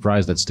pleasantly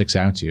surprised that sticks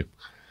out to you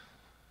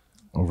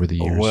over the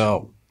years?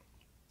 Well,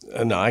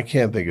 no, I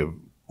can't think of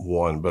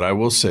one, but I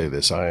will say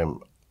this.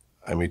 I'm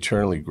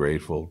eternally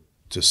grateful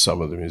to some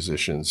of the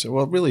musicians,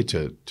 well, really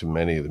to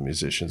many of the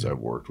musicians I've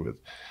worked with.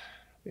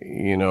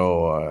 You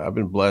know, I've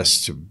been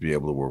blessed to be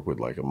able to work with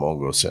like a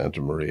Mongo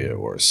Santa Maria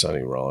or a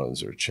Sonny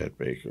Rollins or Chet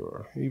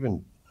Baker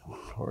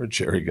or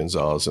Jerry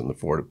Gonzalez and the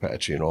Fort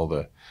Apache and all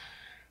the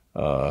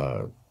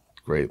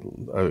great,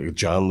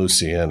 John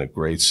Lucien, a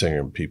great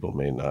singer people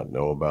may not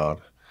know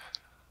about.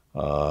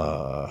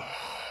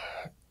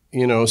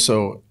 You know,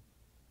 so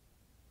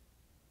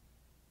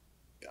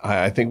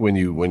I think when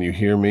you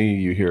hear me,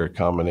 you hear a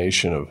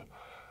combination of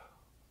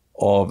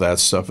all of that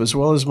stuff, as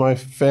well as my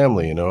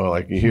family. You know,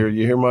 like you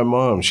hear my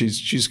mom.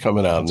 She's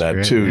coming out in that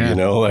great, too. Yeah. You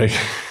know, like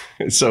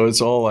so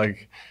it's all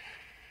like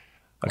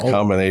a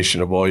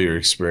combination of all your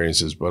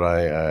experiences. But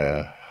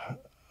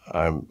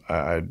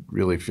I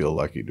really feel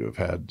lucky to have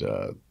had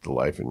the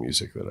life in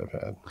music that I've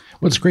had.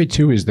 What's great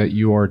too is that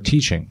you are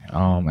teaching,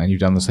 and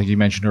you've done this, like you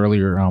mentioned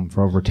earlier,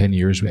 for over 10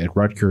 years at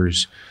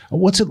Rutgers.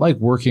 What's it like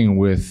working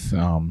with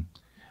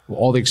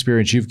all the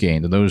experience you've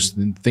gained and those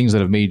things that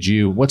have made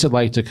you? What's it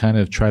like to kind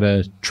of try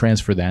to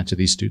transfer that to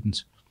these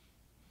students?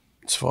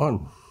 It's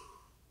fun.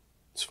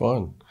 It's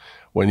fun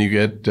when you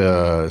get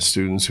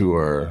students who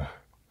are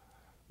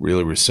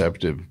really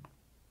receptive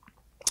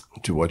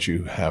to what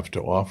you have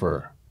to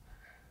offer.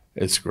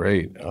 It's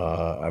great.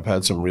 I've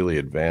had some really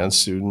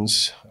advanced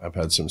students. I've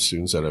had some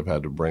students that I've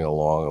had to bring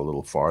along a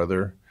little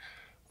farther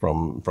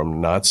from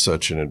not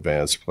such an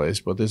advanced place,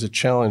 but there's a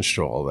challenge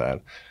to all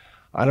that.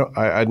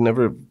 I'd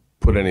never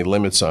put any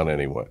limits on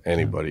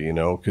anybody, you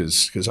know,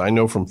 because I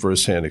know from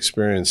firsthand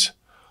experience,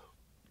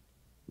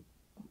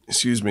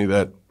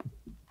 that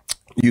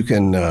you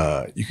can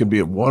be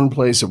at one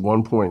place at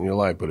one point in your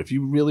life, but if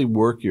you really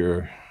work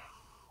your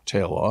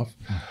tail off,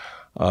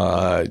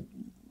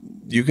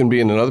 you can be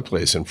in another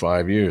place in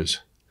 5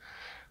 years.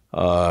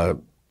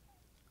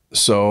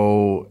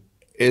 So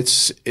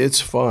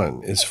it's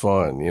fun. It's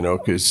fun, you know,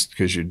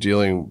 because you're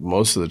dealing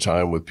most of the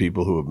time with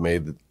people who have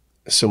made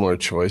similar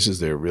choices.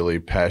 They're really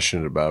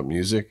passionate about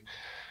music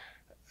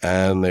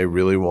and they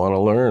really want to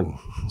learn.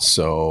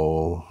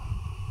 So,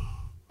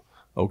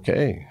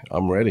 okay,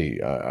 I'm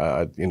ready.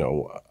 I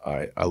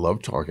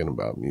love talking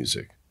about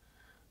music.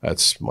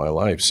 That's my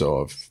life.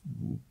 So if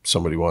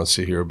somebody wants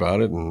to hear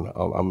about it, and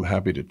I'm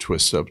happy to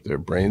twist up their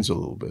brains a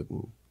little bit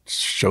and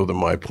show them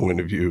my point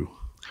of view.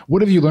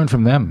 What have you learned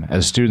from them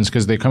as students?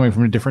 Because they're coming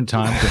from a different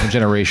time, different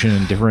generation,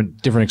 and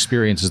different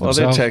experiences themselves.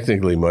 Well, they're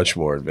technically much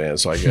more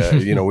advanced. Like,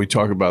 you know, we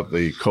talk about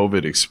the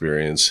COVID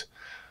experience.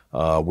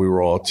 We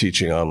were all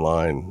teaching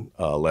online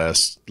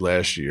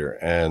last year,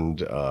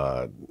 and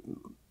for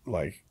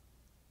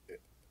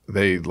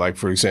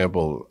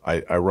example,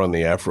 I run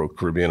the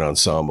Afro-Caribbean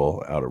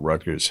Ensemble out at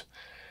Rutgers.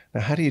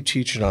 Now, how do you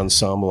teach an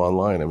ensemble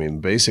online? I mean,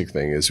 the basic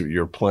thing is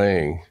you're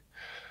playing.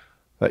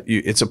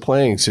 It's a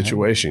playing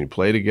situation. You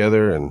play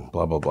together and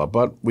blah, blah, blah.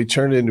 But we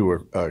turned it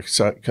into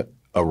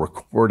a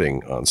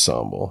recording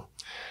ensemble.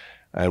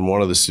 And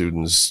one of the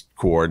students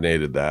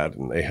coordinated that,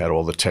 and they had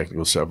all the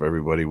technical stuff.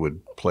 Everybody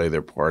would play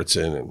their parts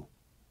in, and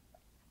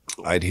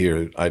I'd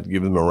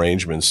give them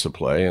arrangements to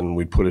play, and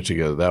we'd put it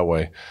together that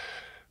way.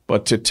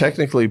 But to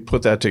technically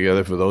put that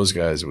together for those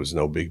guys, it was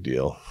no big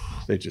deal.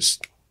 They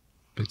just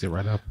picked it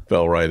right up,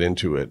 fell right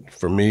into it.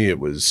 For me, it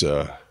was...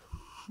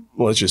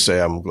 let's just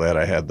say I'm glad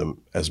I had them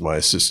as my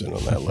assistant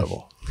on that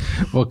level.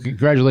 Well,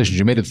 congratulations.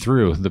 You made it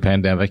through the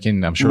pandemic,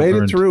 and I'm sure made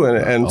it through,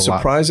 and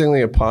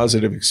surprisingly a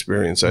positive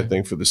experience, I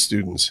think, for the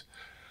students.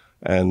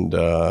 And,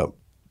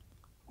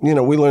 you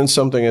know, we learned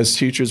something as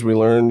teachers. We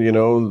learned, you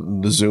know,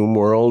 the Zoom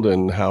world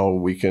and how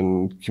we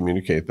can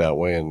communicate that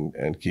way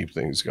and keep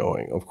things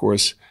going. Of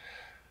course,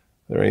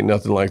 there ain't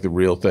nothing like the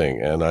real thing.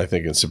 And I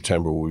think in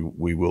September,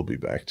 we will be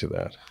back to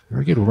that.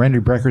 Very good. Well, Randy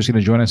Brecker is going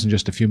to join us in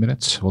just a few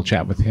minutes. We'll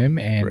chat with him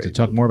and Great. to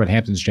talk more about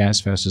Hamptons Jazz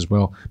Fest as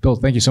well. Bill,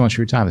 thank you so much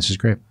for your time. This is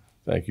great.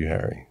 Thank you,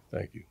 Harry.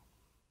 Thank you.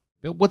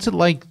 Bill, what's it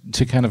like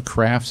to kind of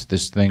craft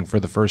this thing for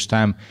the first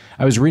time?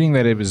 I was reading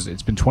that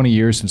it's been 20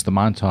 years since the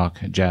Montauk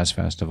Jazz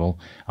Festival.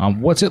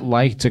 What's it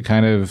like to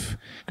kind of,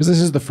 because this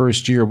is the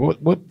first year,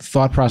 what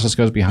thought process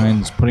goes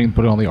behind putting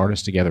all the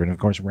artists together? And of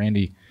course,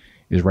 Randy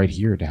is right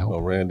here to help. Well,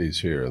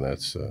 Randy's here, and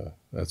that's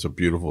a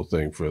beautiful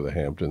thing for the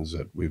Hamptons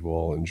that we've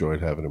all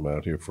enjoyed having him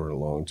out here for a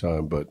long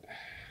time. But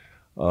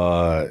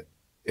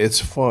it's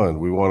fun.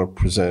 We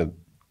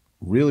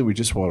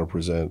just want to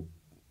present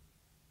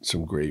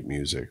some great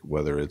music,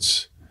 whether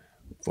it's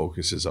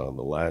focuses on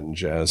the Latin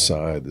jazz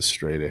side, the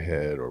straight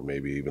ahead, or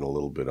maybe even a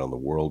little bit on the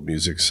world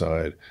music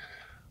side.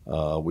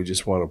 We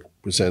just want to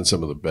present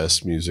some of the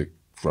best music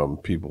from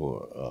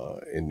people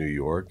in New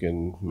York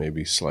and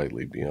maybe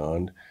slightly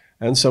beyond,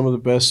 and some of the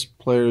best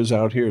players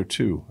out here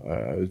too.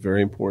 It's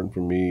very important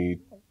for me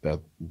that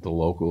the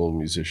local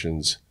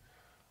musicians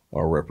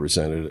are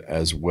represented,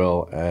 as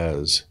well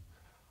as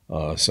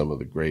some of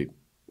the great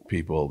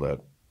people that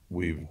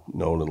we've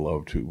known and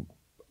loved who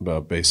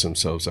base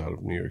themselves out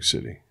of New York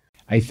City.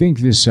 I think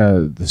this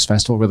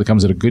festival really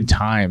comes at a good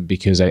time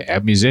because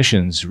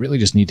musicians really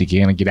just need to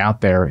kind of get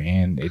out there,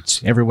 and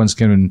everyone's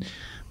been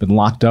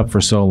locked up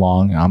for so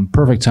long.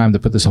 Perfect time to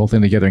put this whole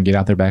thing together and get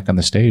out there back on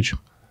the stage.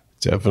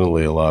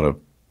 Definitely a lot of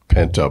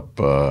pent up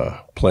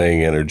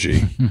playing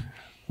energy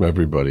from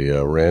everybody.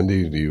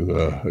 Randy, do you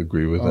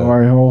agree with that? Oh,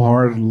 I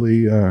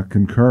wholeheartedly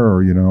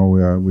concur. You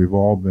know, we've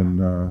all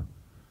been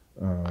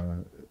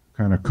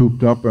kind of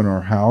cooped up in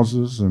our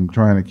houses and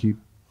trying to keep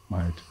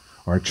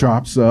our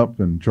chops up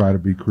and try to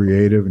be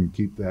creative and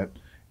keep that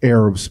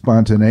air of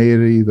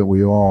spontaneity that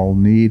we all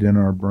need in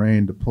our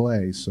brain to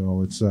play.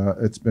 So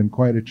it's been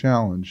quite a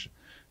challenge,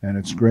 and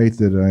it's great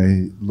that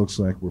it looks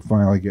like we're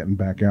finally getting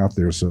back out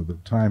there. So the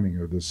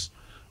timing of this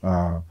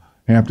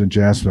Hampton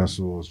Jazz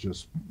Festival is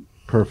just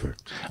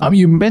perfect.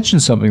 You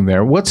mentioned something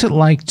there. What's it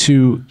like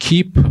to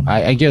keep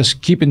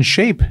in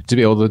shape to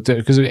be able to,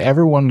 because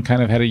everyone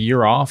kind of had a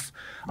year off.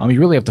 You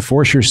really have to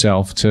force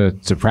yourself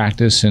to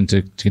practice and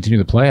to continue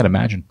to play, I'd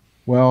imagine.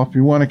 Well, if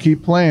you want to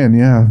keep playing,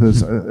 yeah,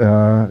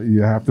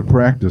 you have to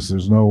practice.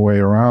 There's no way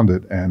around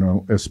it.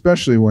 And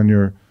especially when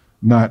you're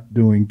not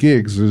doing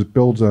gigs, it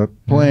builds up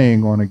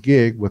playing on a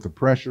gig with the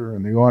pressure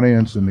and the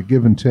audience and the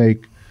give and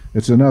take.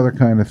 It's another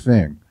kind of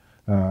thing.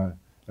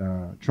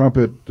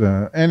 Trumpet,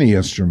 any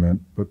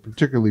instrument, but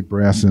particularly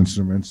brass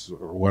instruments,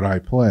 or what I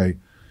play,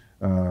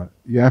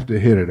 you have to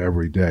hit it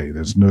every day.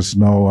 There's just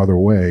no other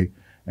way.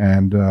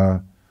 And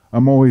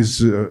I'm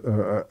always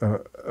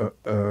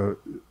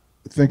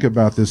think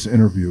about this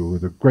interview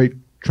with a great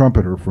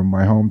trumpeter from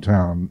my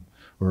hometown,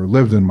 or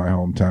lived in my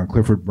hometown,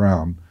 Clifford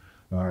Brown.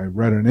 I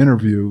read an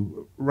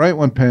interview right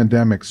when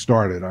pandemic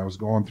started. I was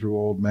going through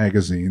old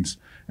magazines,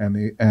 and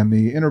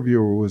the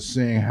interviewer was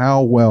saying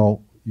how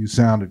well you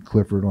sounded,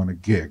 Clifford, on a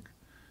gig.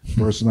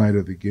 First night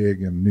of the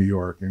gig in New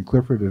York. And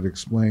Clifford had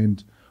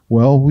explained,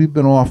 well, we've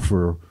been off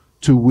for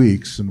 2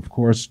 weeks, and of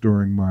course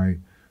during my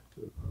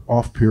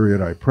off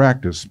period I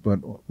practice, but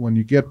when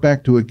you get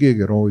back to a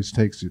gig, it always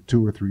takes you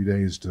 2 or 3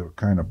 days to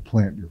kind of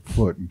plant your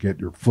foot and get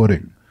your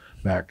footing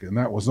back. And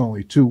that was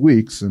only 2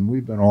 weeks, and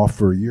we've been off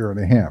for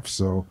 1.5 years.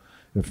 So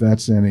if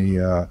that's any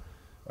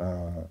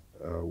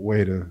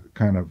way to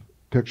kind of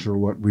picture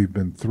what we've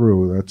been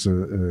through, that's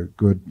a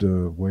good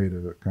way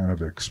to kind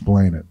of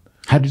explain it.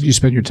 How did you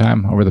spend your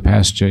time over the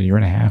past 1.5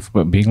 years,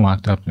 but being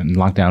locked up and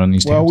locked down in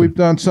East Hampton? Well, we've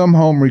done some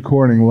home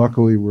recording.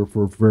 Luckily, we're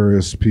for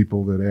various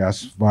people that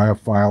ask via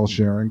file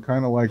sharing,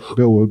 kind of like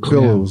Bill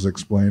was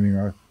explaining.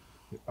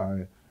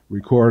 I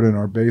record in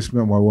our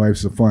basement. My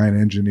wife's a fine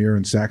engineer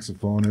and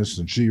saxophonist,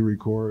 and she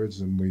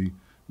records, and we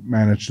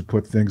managed to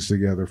put things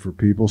together for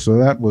people. So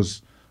that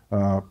was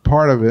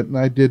part of it. And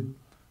I did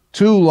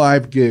 2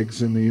 live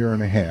gigs in the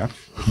 1.5 years,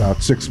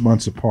 about 6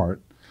 months apart.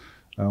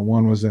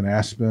 One was in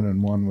Aspen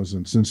and one was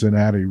in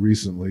Cincinnati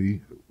recently,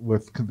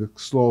 with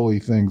slowly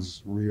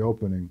things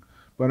reopening.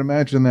 But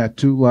imagine that,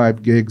 2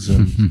 live gigs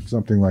in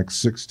something like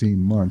 16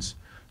 months.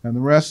 And the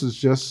rest is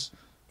just,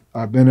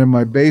 I've been in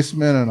my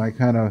basement and I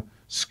kind of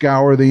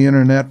scour the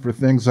internet for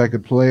things I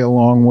could play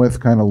along with,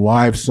 kind of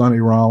live Sonny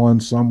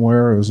Rollins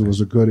somewhere, as it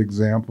was a good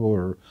example,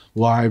 or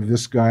live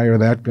this guy or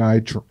that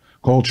guy,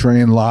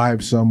 Coltrane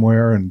live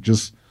somewhere, and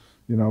just,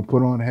 you know,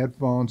 put on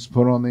headphones,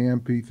 put on the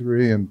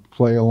MP3, and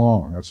play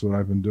along. That's what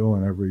I've been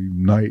doing every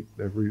night,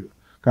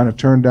 kind of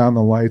turn down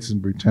the lights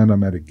and pretend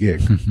I'm at a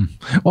gig.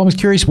 Well, I was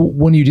curious,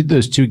 when you did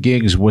those 2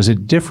 gigs, was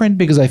it different?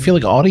 Because I feel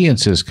like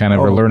audiences kind of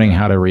are learning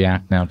how to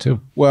react now, too.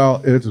 Well,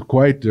 it's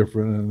quite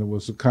different, and there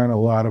was a kind of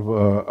a lot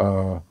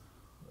of,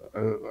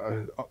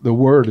 the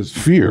word is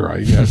fear,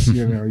 I guess.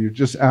 You know, you're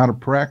just out of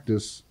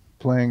practice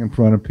playing in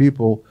front of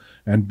people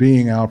and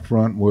being out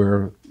front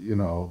where, you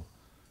know,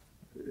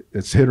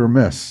 it's hit or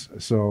miss.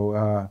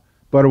 So,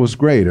 but it was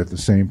great at the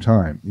same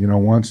time. You know,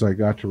 once I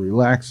got to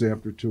relax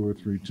after 2 or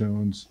 3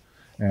 tunes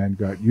and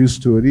got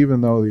used to it,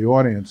 even though the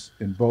audience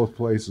in both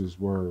places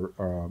were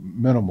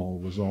minimal,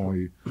 was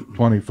only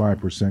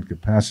 25%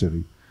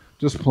 capacity,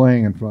 just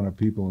playing in front of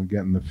people and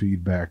getting the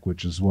feedback,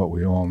 which is what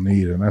we all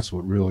need. And that's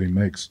what really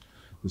makes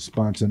the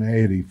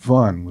spontaneity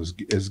fun, it's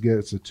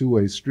a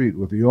 2-way street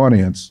with the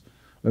audience.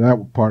 And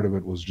that part of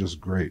it was just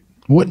great.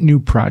 What new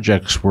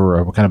projects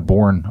were kind of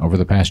born over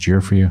the past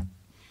year for you?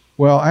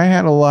 Well, I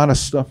had a lot of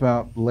stuff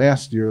out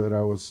last year that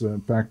I was,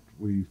 in fact,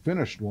 we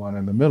finished one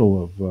in the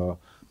middle of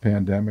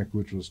pandemic,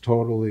 which was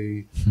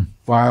totally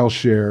file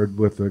shared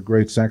with the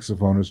great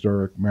saxophonist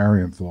Eric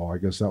Marienthal. I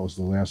guess that was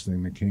the last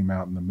thing that came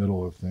out in the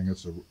middle of the thing.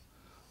 It's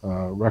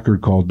a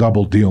record called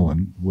Double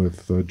Dealin'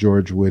 with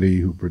George Whitty,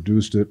 who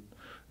produced it,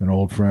 an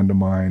old friend of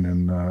mine,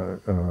 and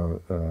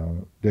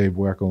Dave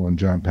Weckl and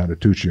John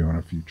Patitucci on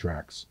a few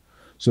tracks.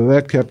 So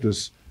that kept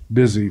us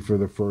busy for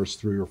the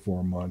first 3 or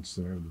 4 months.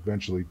 And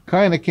eventually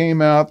kind of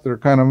came out. They're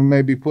kind of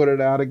maybe put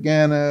it out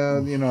again.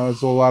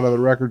 As a lot of the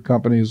record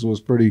companies was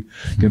pretty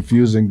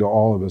confusing to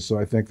all of us. So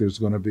I think there's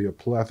going to be a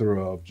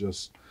plethora of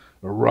just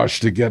a rush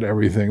to get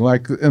everything.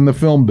 Like in the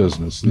film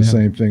business, the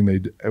same thing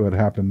would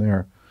happen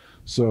there.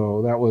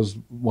 So that was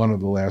one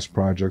of the last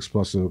projects,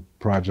 plus a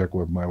project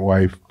with my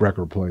wife.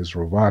 Brecker plays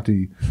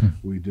Rovati.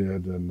 We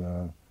did,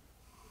 and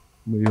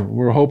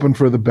we're hoping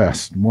for the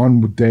best.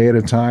 One day at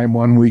a time,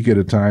 1 week at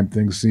a time.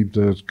 Things seem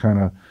to kind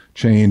of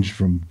change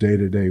from day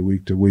to day,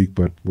 week to week,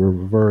 but we're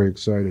very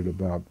excited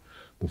about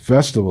the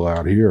festival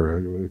out here.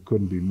 I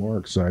couldn't be more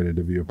excited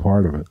to be a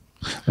part of it.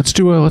 Let's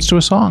do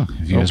a song,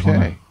 if you guys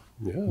want.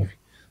 Yeah.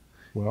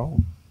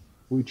 Well,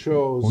 we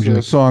chose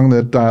a song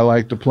that I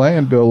like to play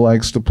and Bill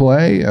likes to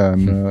play,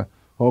 and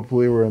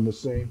hopefully we're in the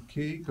same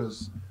key,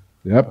 because,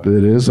 yep,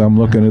 it is. I'm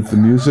looking at the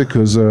music,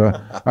 because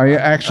I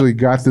actually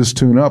got this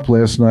tune up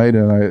last night,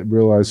 and I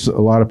realized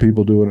a lot of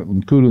people do it,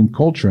 including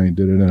Coltrane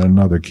did it in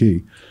another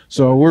key.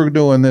 So we're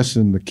doing this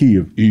in the key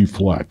of E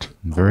flat.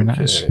 Very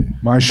nice.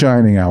 My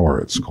Shining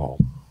Hour, it's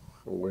called.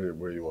 Where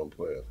do you want to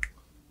play it?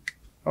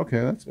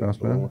 Okay, that's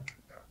best, man.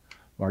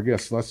 Well, I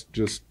guess let's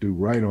just do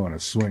Right On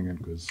It Swinging,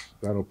 because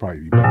that'll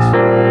probably be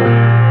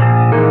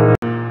best.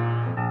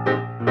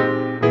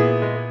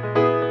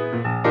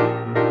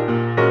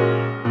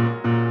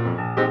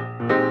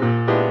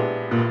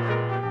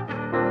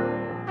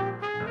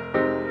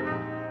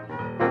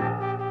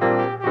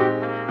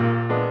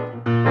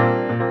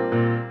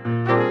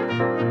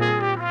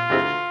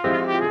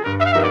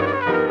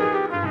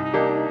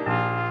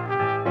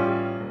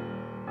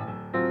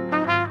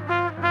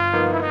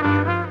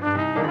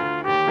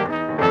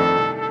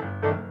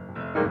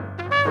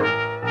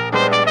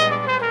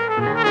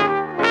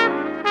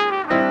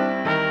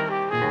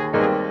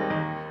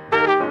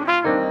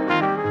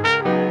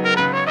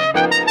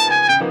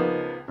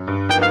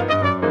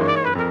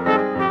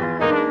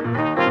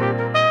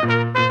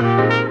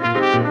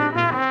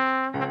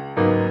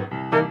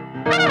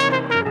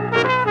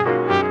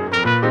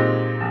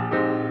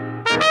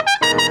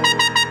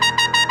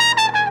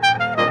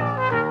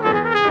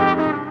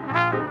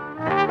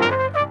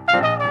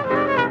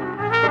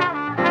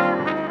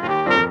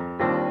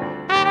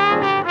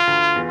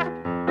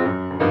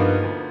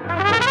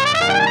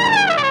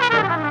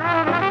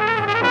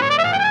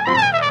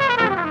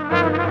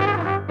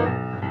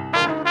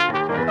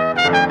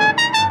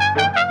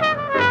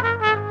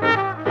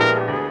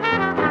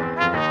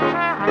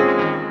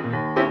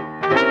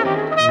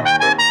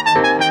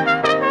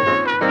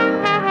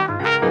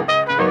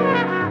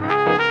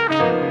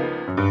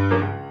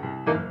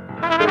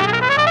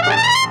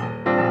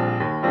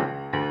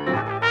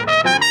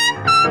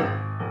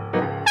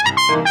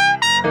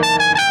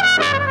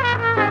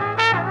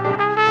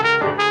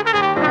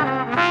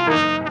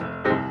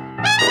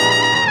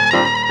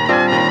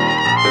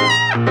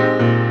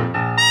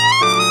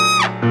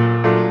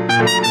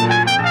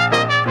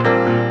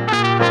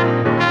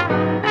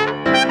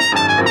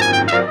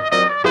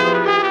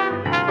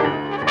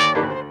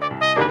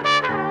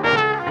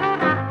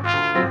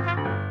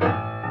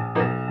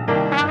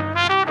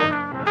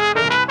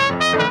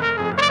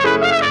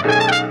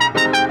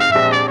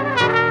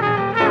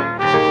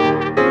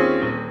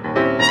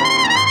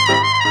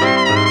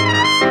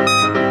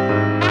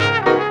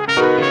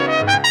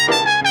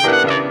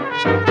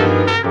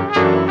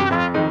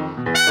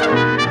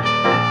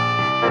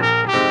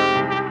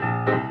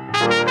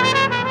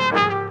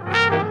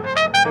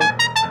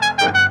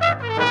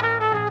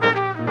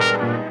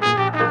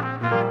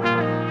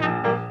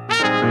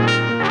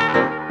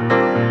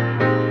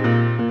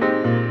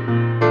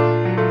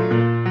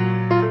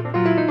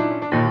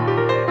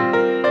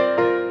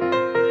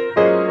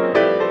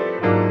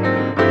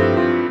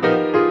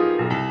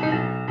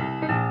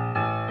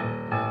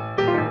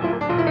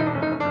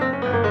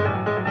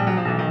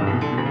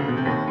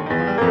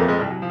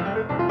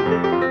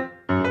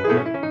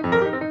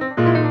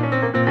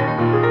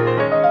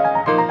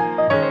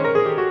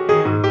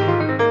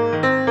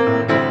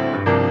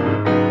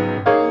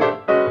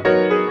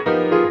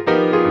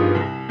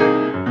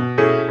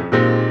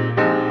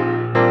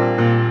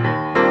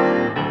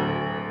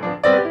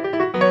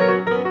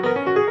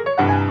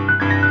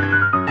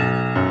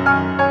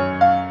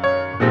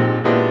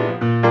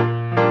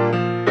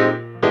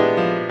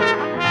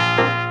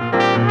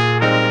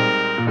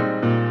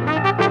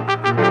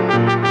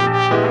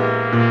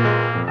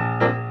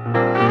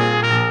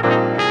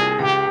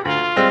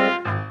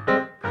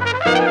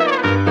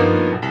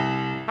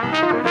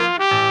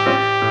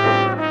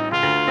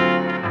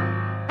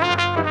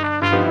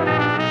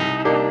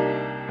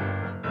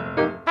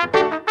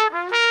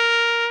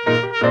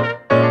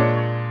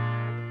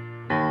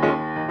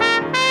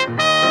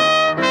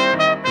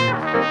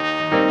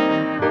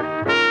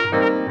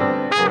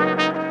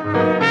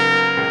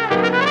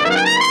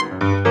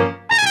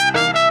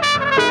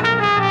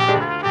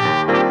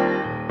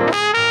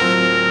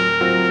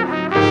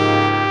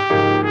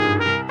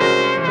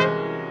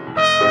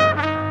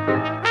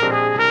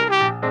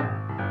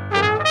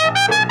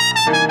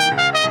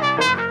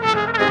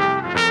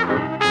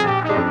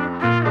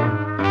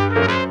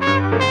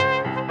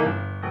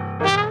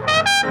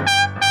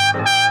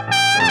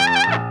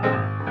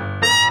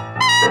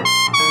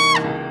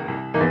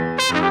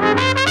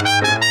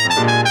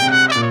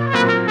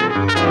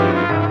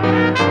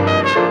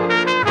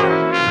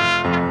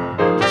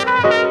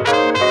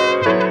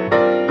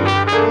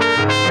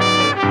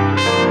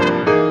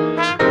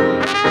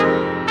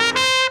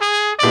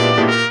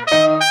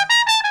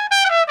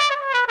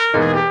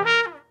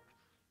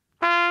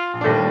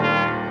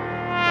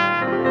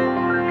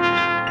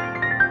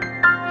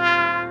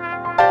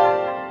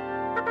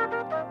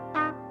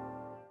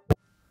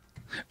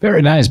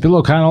 Very nice. Bill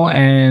O'Connell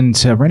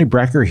and Randy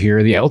Brecker here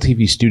at the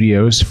LTV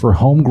studios for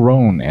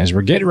Homegrown as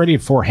we're getting ready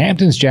for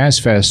Hamptons Jazz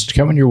Fest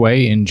coming your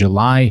way in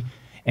July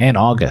and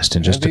August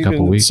in just a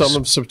couple weeks. Some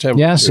of September.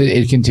 Yes,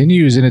 it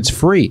continues and it's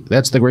free.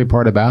 That's the great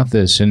part about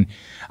this. And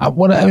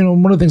one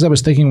of the things I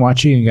was thinking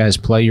watching you guys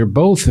play, you're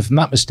both, if I'm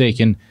not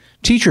mistaken,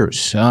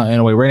 teachers in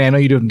a way. Randy, I know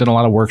you've done a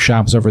lot of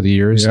workshops over the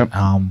years with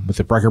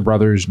the Brecker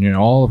brothers and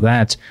all of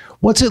that.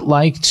 What's it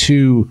like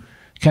to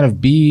kind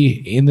of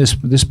be in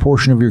this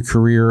portion of your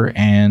career,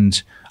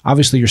 and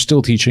obviously you're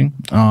still teaching.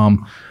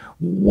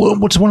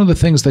 What's one of the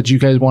things that you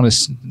guys want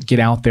to get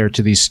out there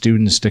to these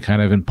students to kind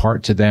of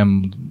impart to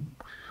them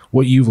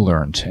what you've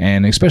learned?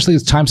 And especially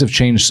as times have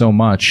changed so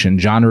much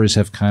and genres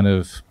have kind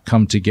of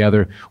come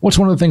together, what's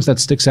one of the things that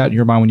sticks out in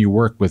your mind when you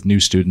work with new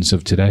students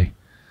of today?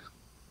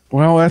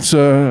 Well, that's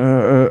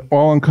a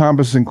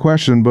all-encompassing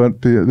question,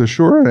 but the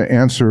short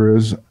answer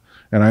is,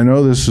 and I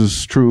know this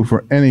is true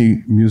for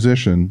any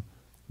musician,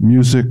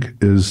 music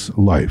is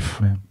life.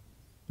 Yeah.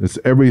 It's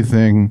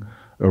everything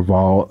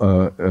revolves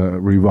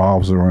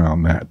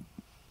around that.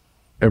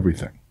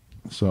 Everything.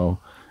 So,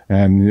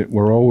 and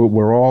we're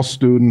all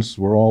students.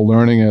 We're all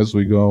learning as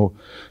we go.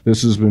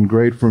 This has been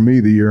great for me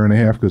the year and a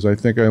half because I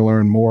think I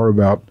learned more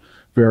about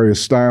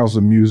various styles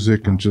of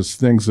music and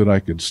just things that I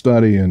could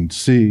study and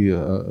see.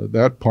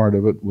 That part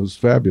of it was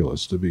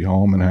fabulous to be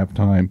home and have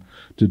time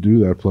to do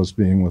that, plus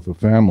being with the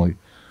family.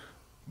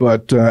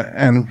 But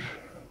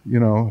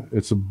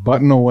it's a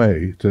button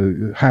away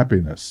to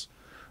happiness.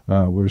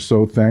 We're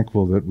so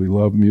thankful that we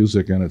love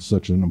music and it's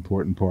such an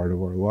important part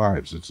of our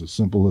lives. It's as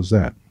simple as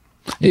that.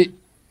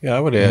 I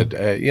would add,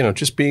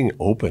 just being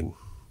open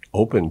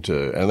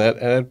to, and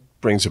that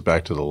brings it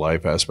back to the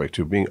life aspect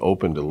too, being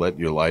open to let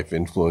your life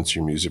influence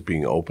your music,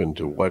 being open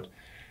to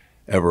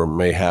whatever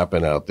may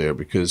happen out there,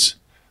 because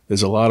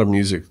there's a lot of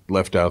music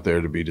left out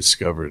there to be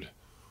discovered,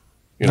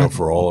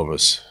 for all of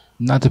us.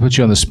 Not to put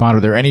you on the spot, are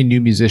there any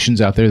new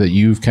musicians out there that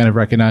you've kind of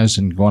recognized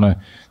and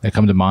that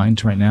come to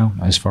mind right now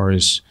as far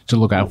as to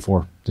look out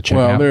for, to check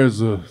out?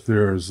 Well,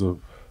 there's a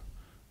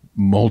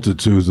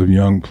multitudes of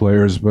young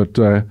players, but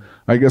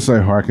I guess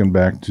I hearken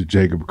back to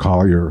Jacob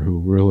Collier, who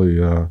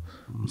really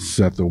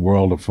set the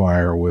world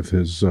afire with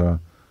his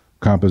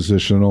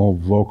compositional,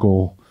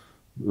 vocal,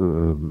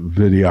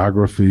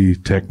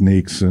 videography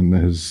techniques and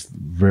his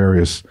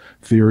various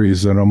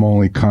theories that I'm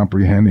only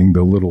comprehending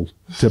the little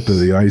tip of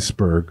the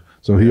iceberg.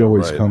 So he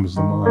always comes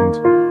to mind.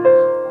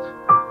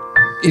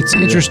 It's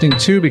interesting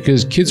too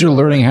because kids are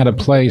learning how to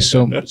play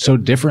so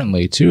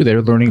differently too.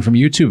 They're learning from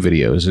YouTube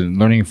videos and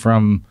learning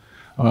from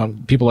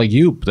people like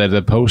you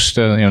that post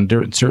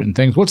certain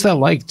things. What's that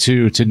like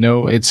to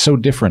know it's so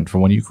different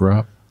from when you grew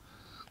up?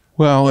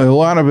 Well, a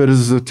lot of it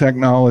is the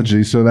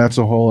technology, so that's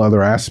a whole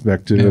other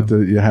aspect to it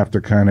that you have to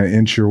kind of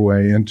inch your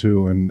way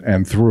into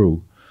and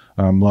through.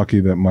 I'm lucky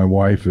that my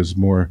wife is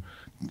more,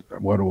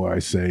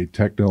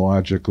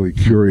 technologically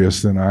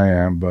curious than I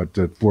am, but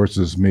it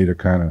forces me to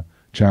kind of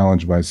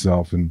challenge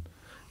myself and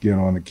get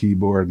on the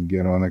keyboard and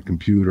get on the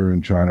computer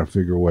and trying to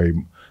figure a way,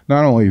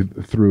 not only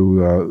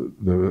through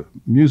the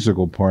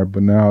musical part,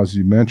 but now, as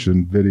you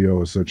mentioned,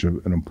 video is such an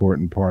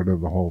important part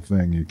of the whole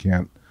thing. You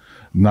can't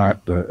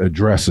not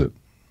address it.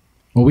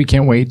 Well, we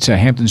can't wait.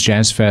 Hamptons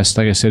Jazz Fest,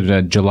 like I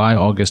said, July,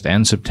 August,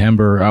 and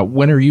September.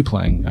 When are you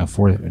playing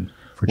for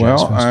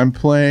Jazz Fest? I'm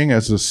playing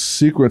as a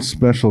secret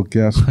special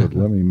guest, but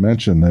let me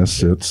mention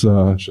this. It's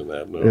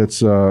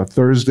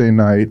Thursday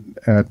night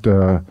at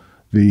the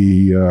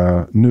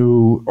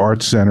new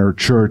Art Center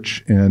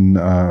Church in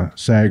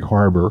Sag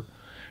Harbor.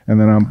 And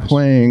then I'm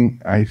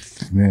playing,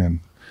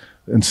 in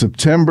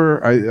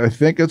September, I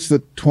think it's the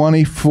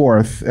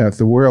 24th at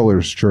the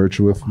Whalers Church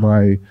with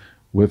my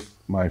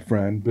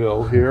friend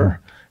Bill here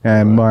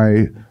and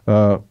my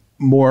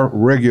more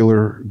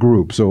regular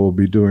group. So we'll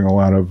be doing a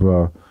lot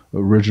of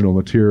original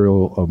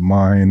material of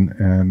mine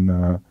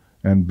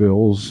and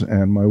Bill's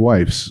and my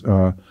wife's.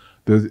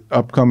 The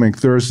upcoming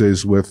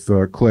Thursdays with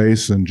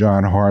Clace and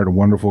John Hart, a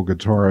wonderful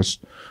guitarist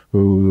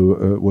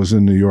who was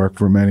in New York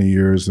for many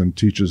years and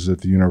teaches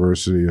at the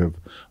University of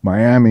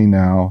Miami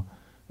now,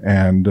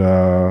 and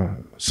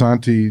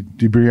Santi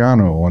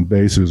DiBriano on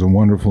bass, who's a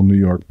wonderful New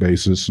York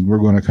bassist, and we're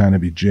going to kind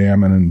of be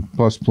jamming and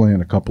plus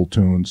playing a couple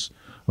tunes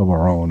of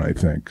our own, I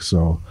think.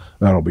 So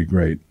that'll be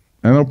great.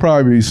 And there'll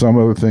probably be some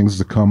other things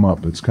to come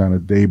up. It's kind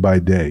of day by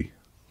day.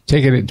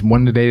 Take it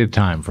one day at a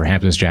time for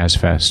Hamptons Jazz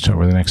Fest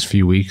over the next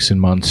few weeks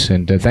and months.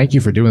 And thank you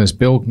for doing this.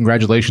 Bill,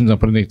 congratulations on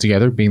putting it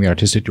together, being the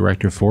artistic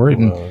director for it.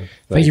 And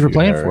thank you for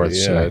playing for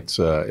us. Yeah,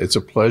 it's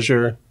a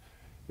pleasure.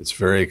 It's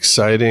very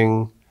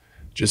exciting.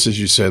 Just as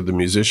you said, the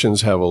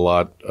musicians have a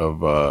lot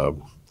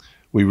of,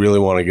 we really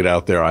want to get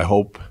out there, I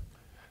hope.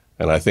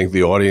 And I think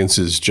the audience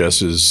is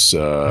just as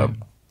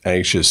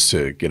anxious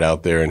to get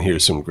out there and hear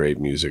some great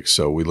music.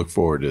 So we look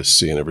forward to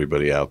seeing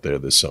everybody out there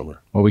this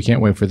summer. Well, we can't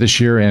wait for this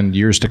year and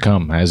years to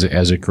come as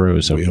it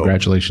grows. So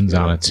congratulations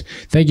on it.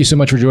 Thank you so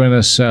much for joining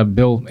us,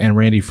 Bill and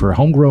Randy, for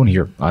Homegrown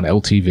here on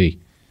LTV.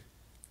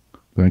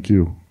 Thank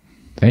you.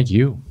 Thank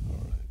you.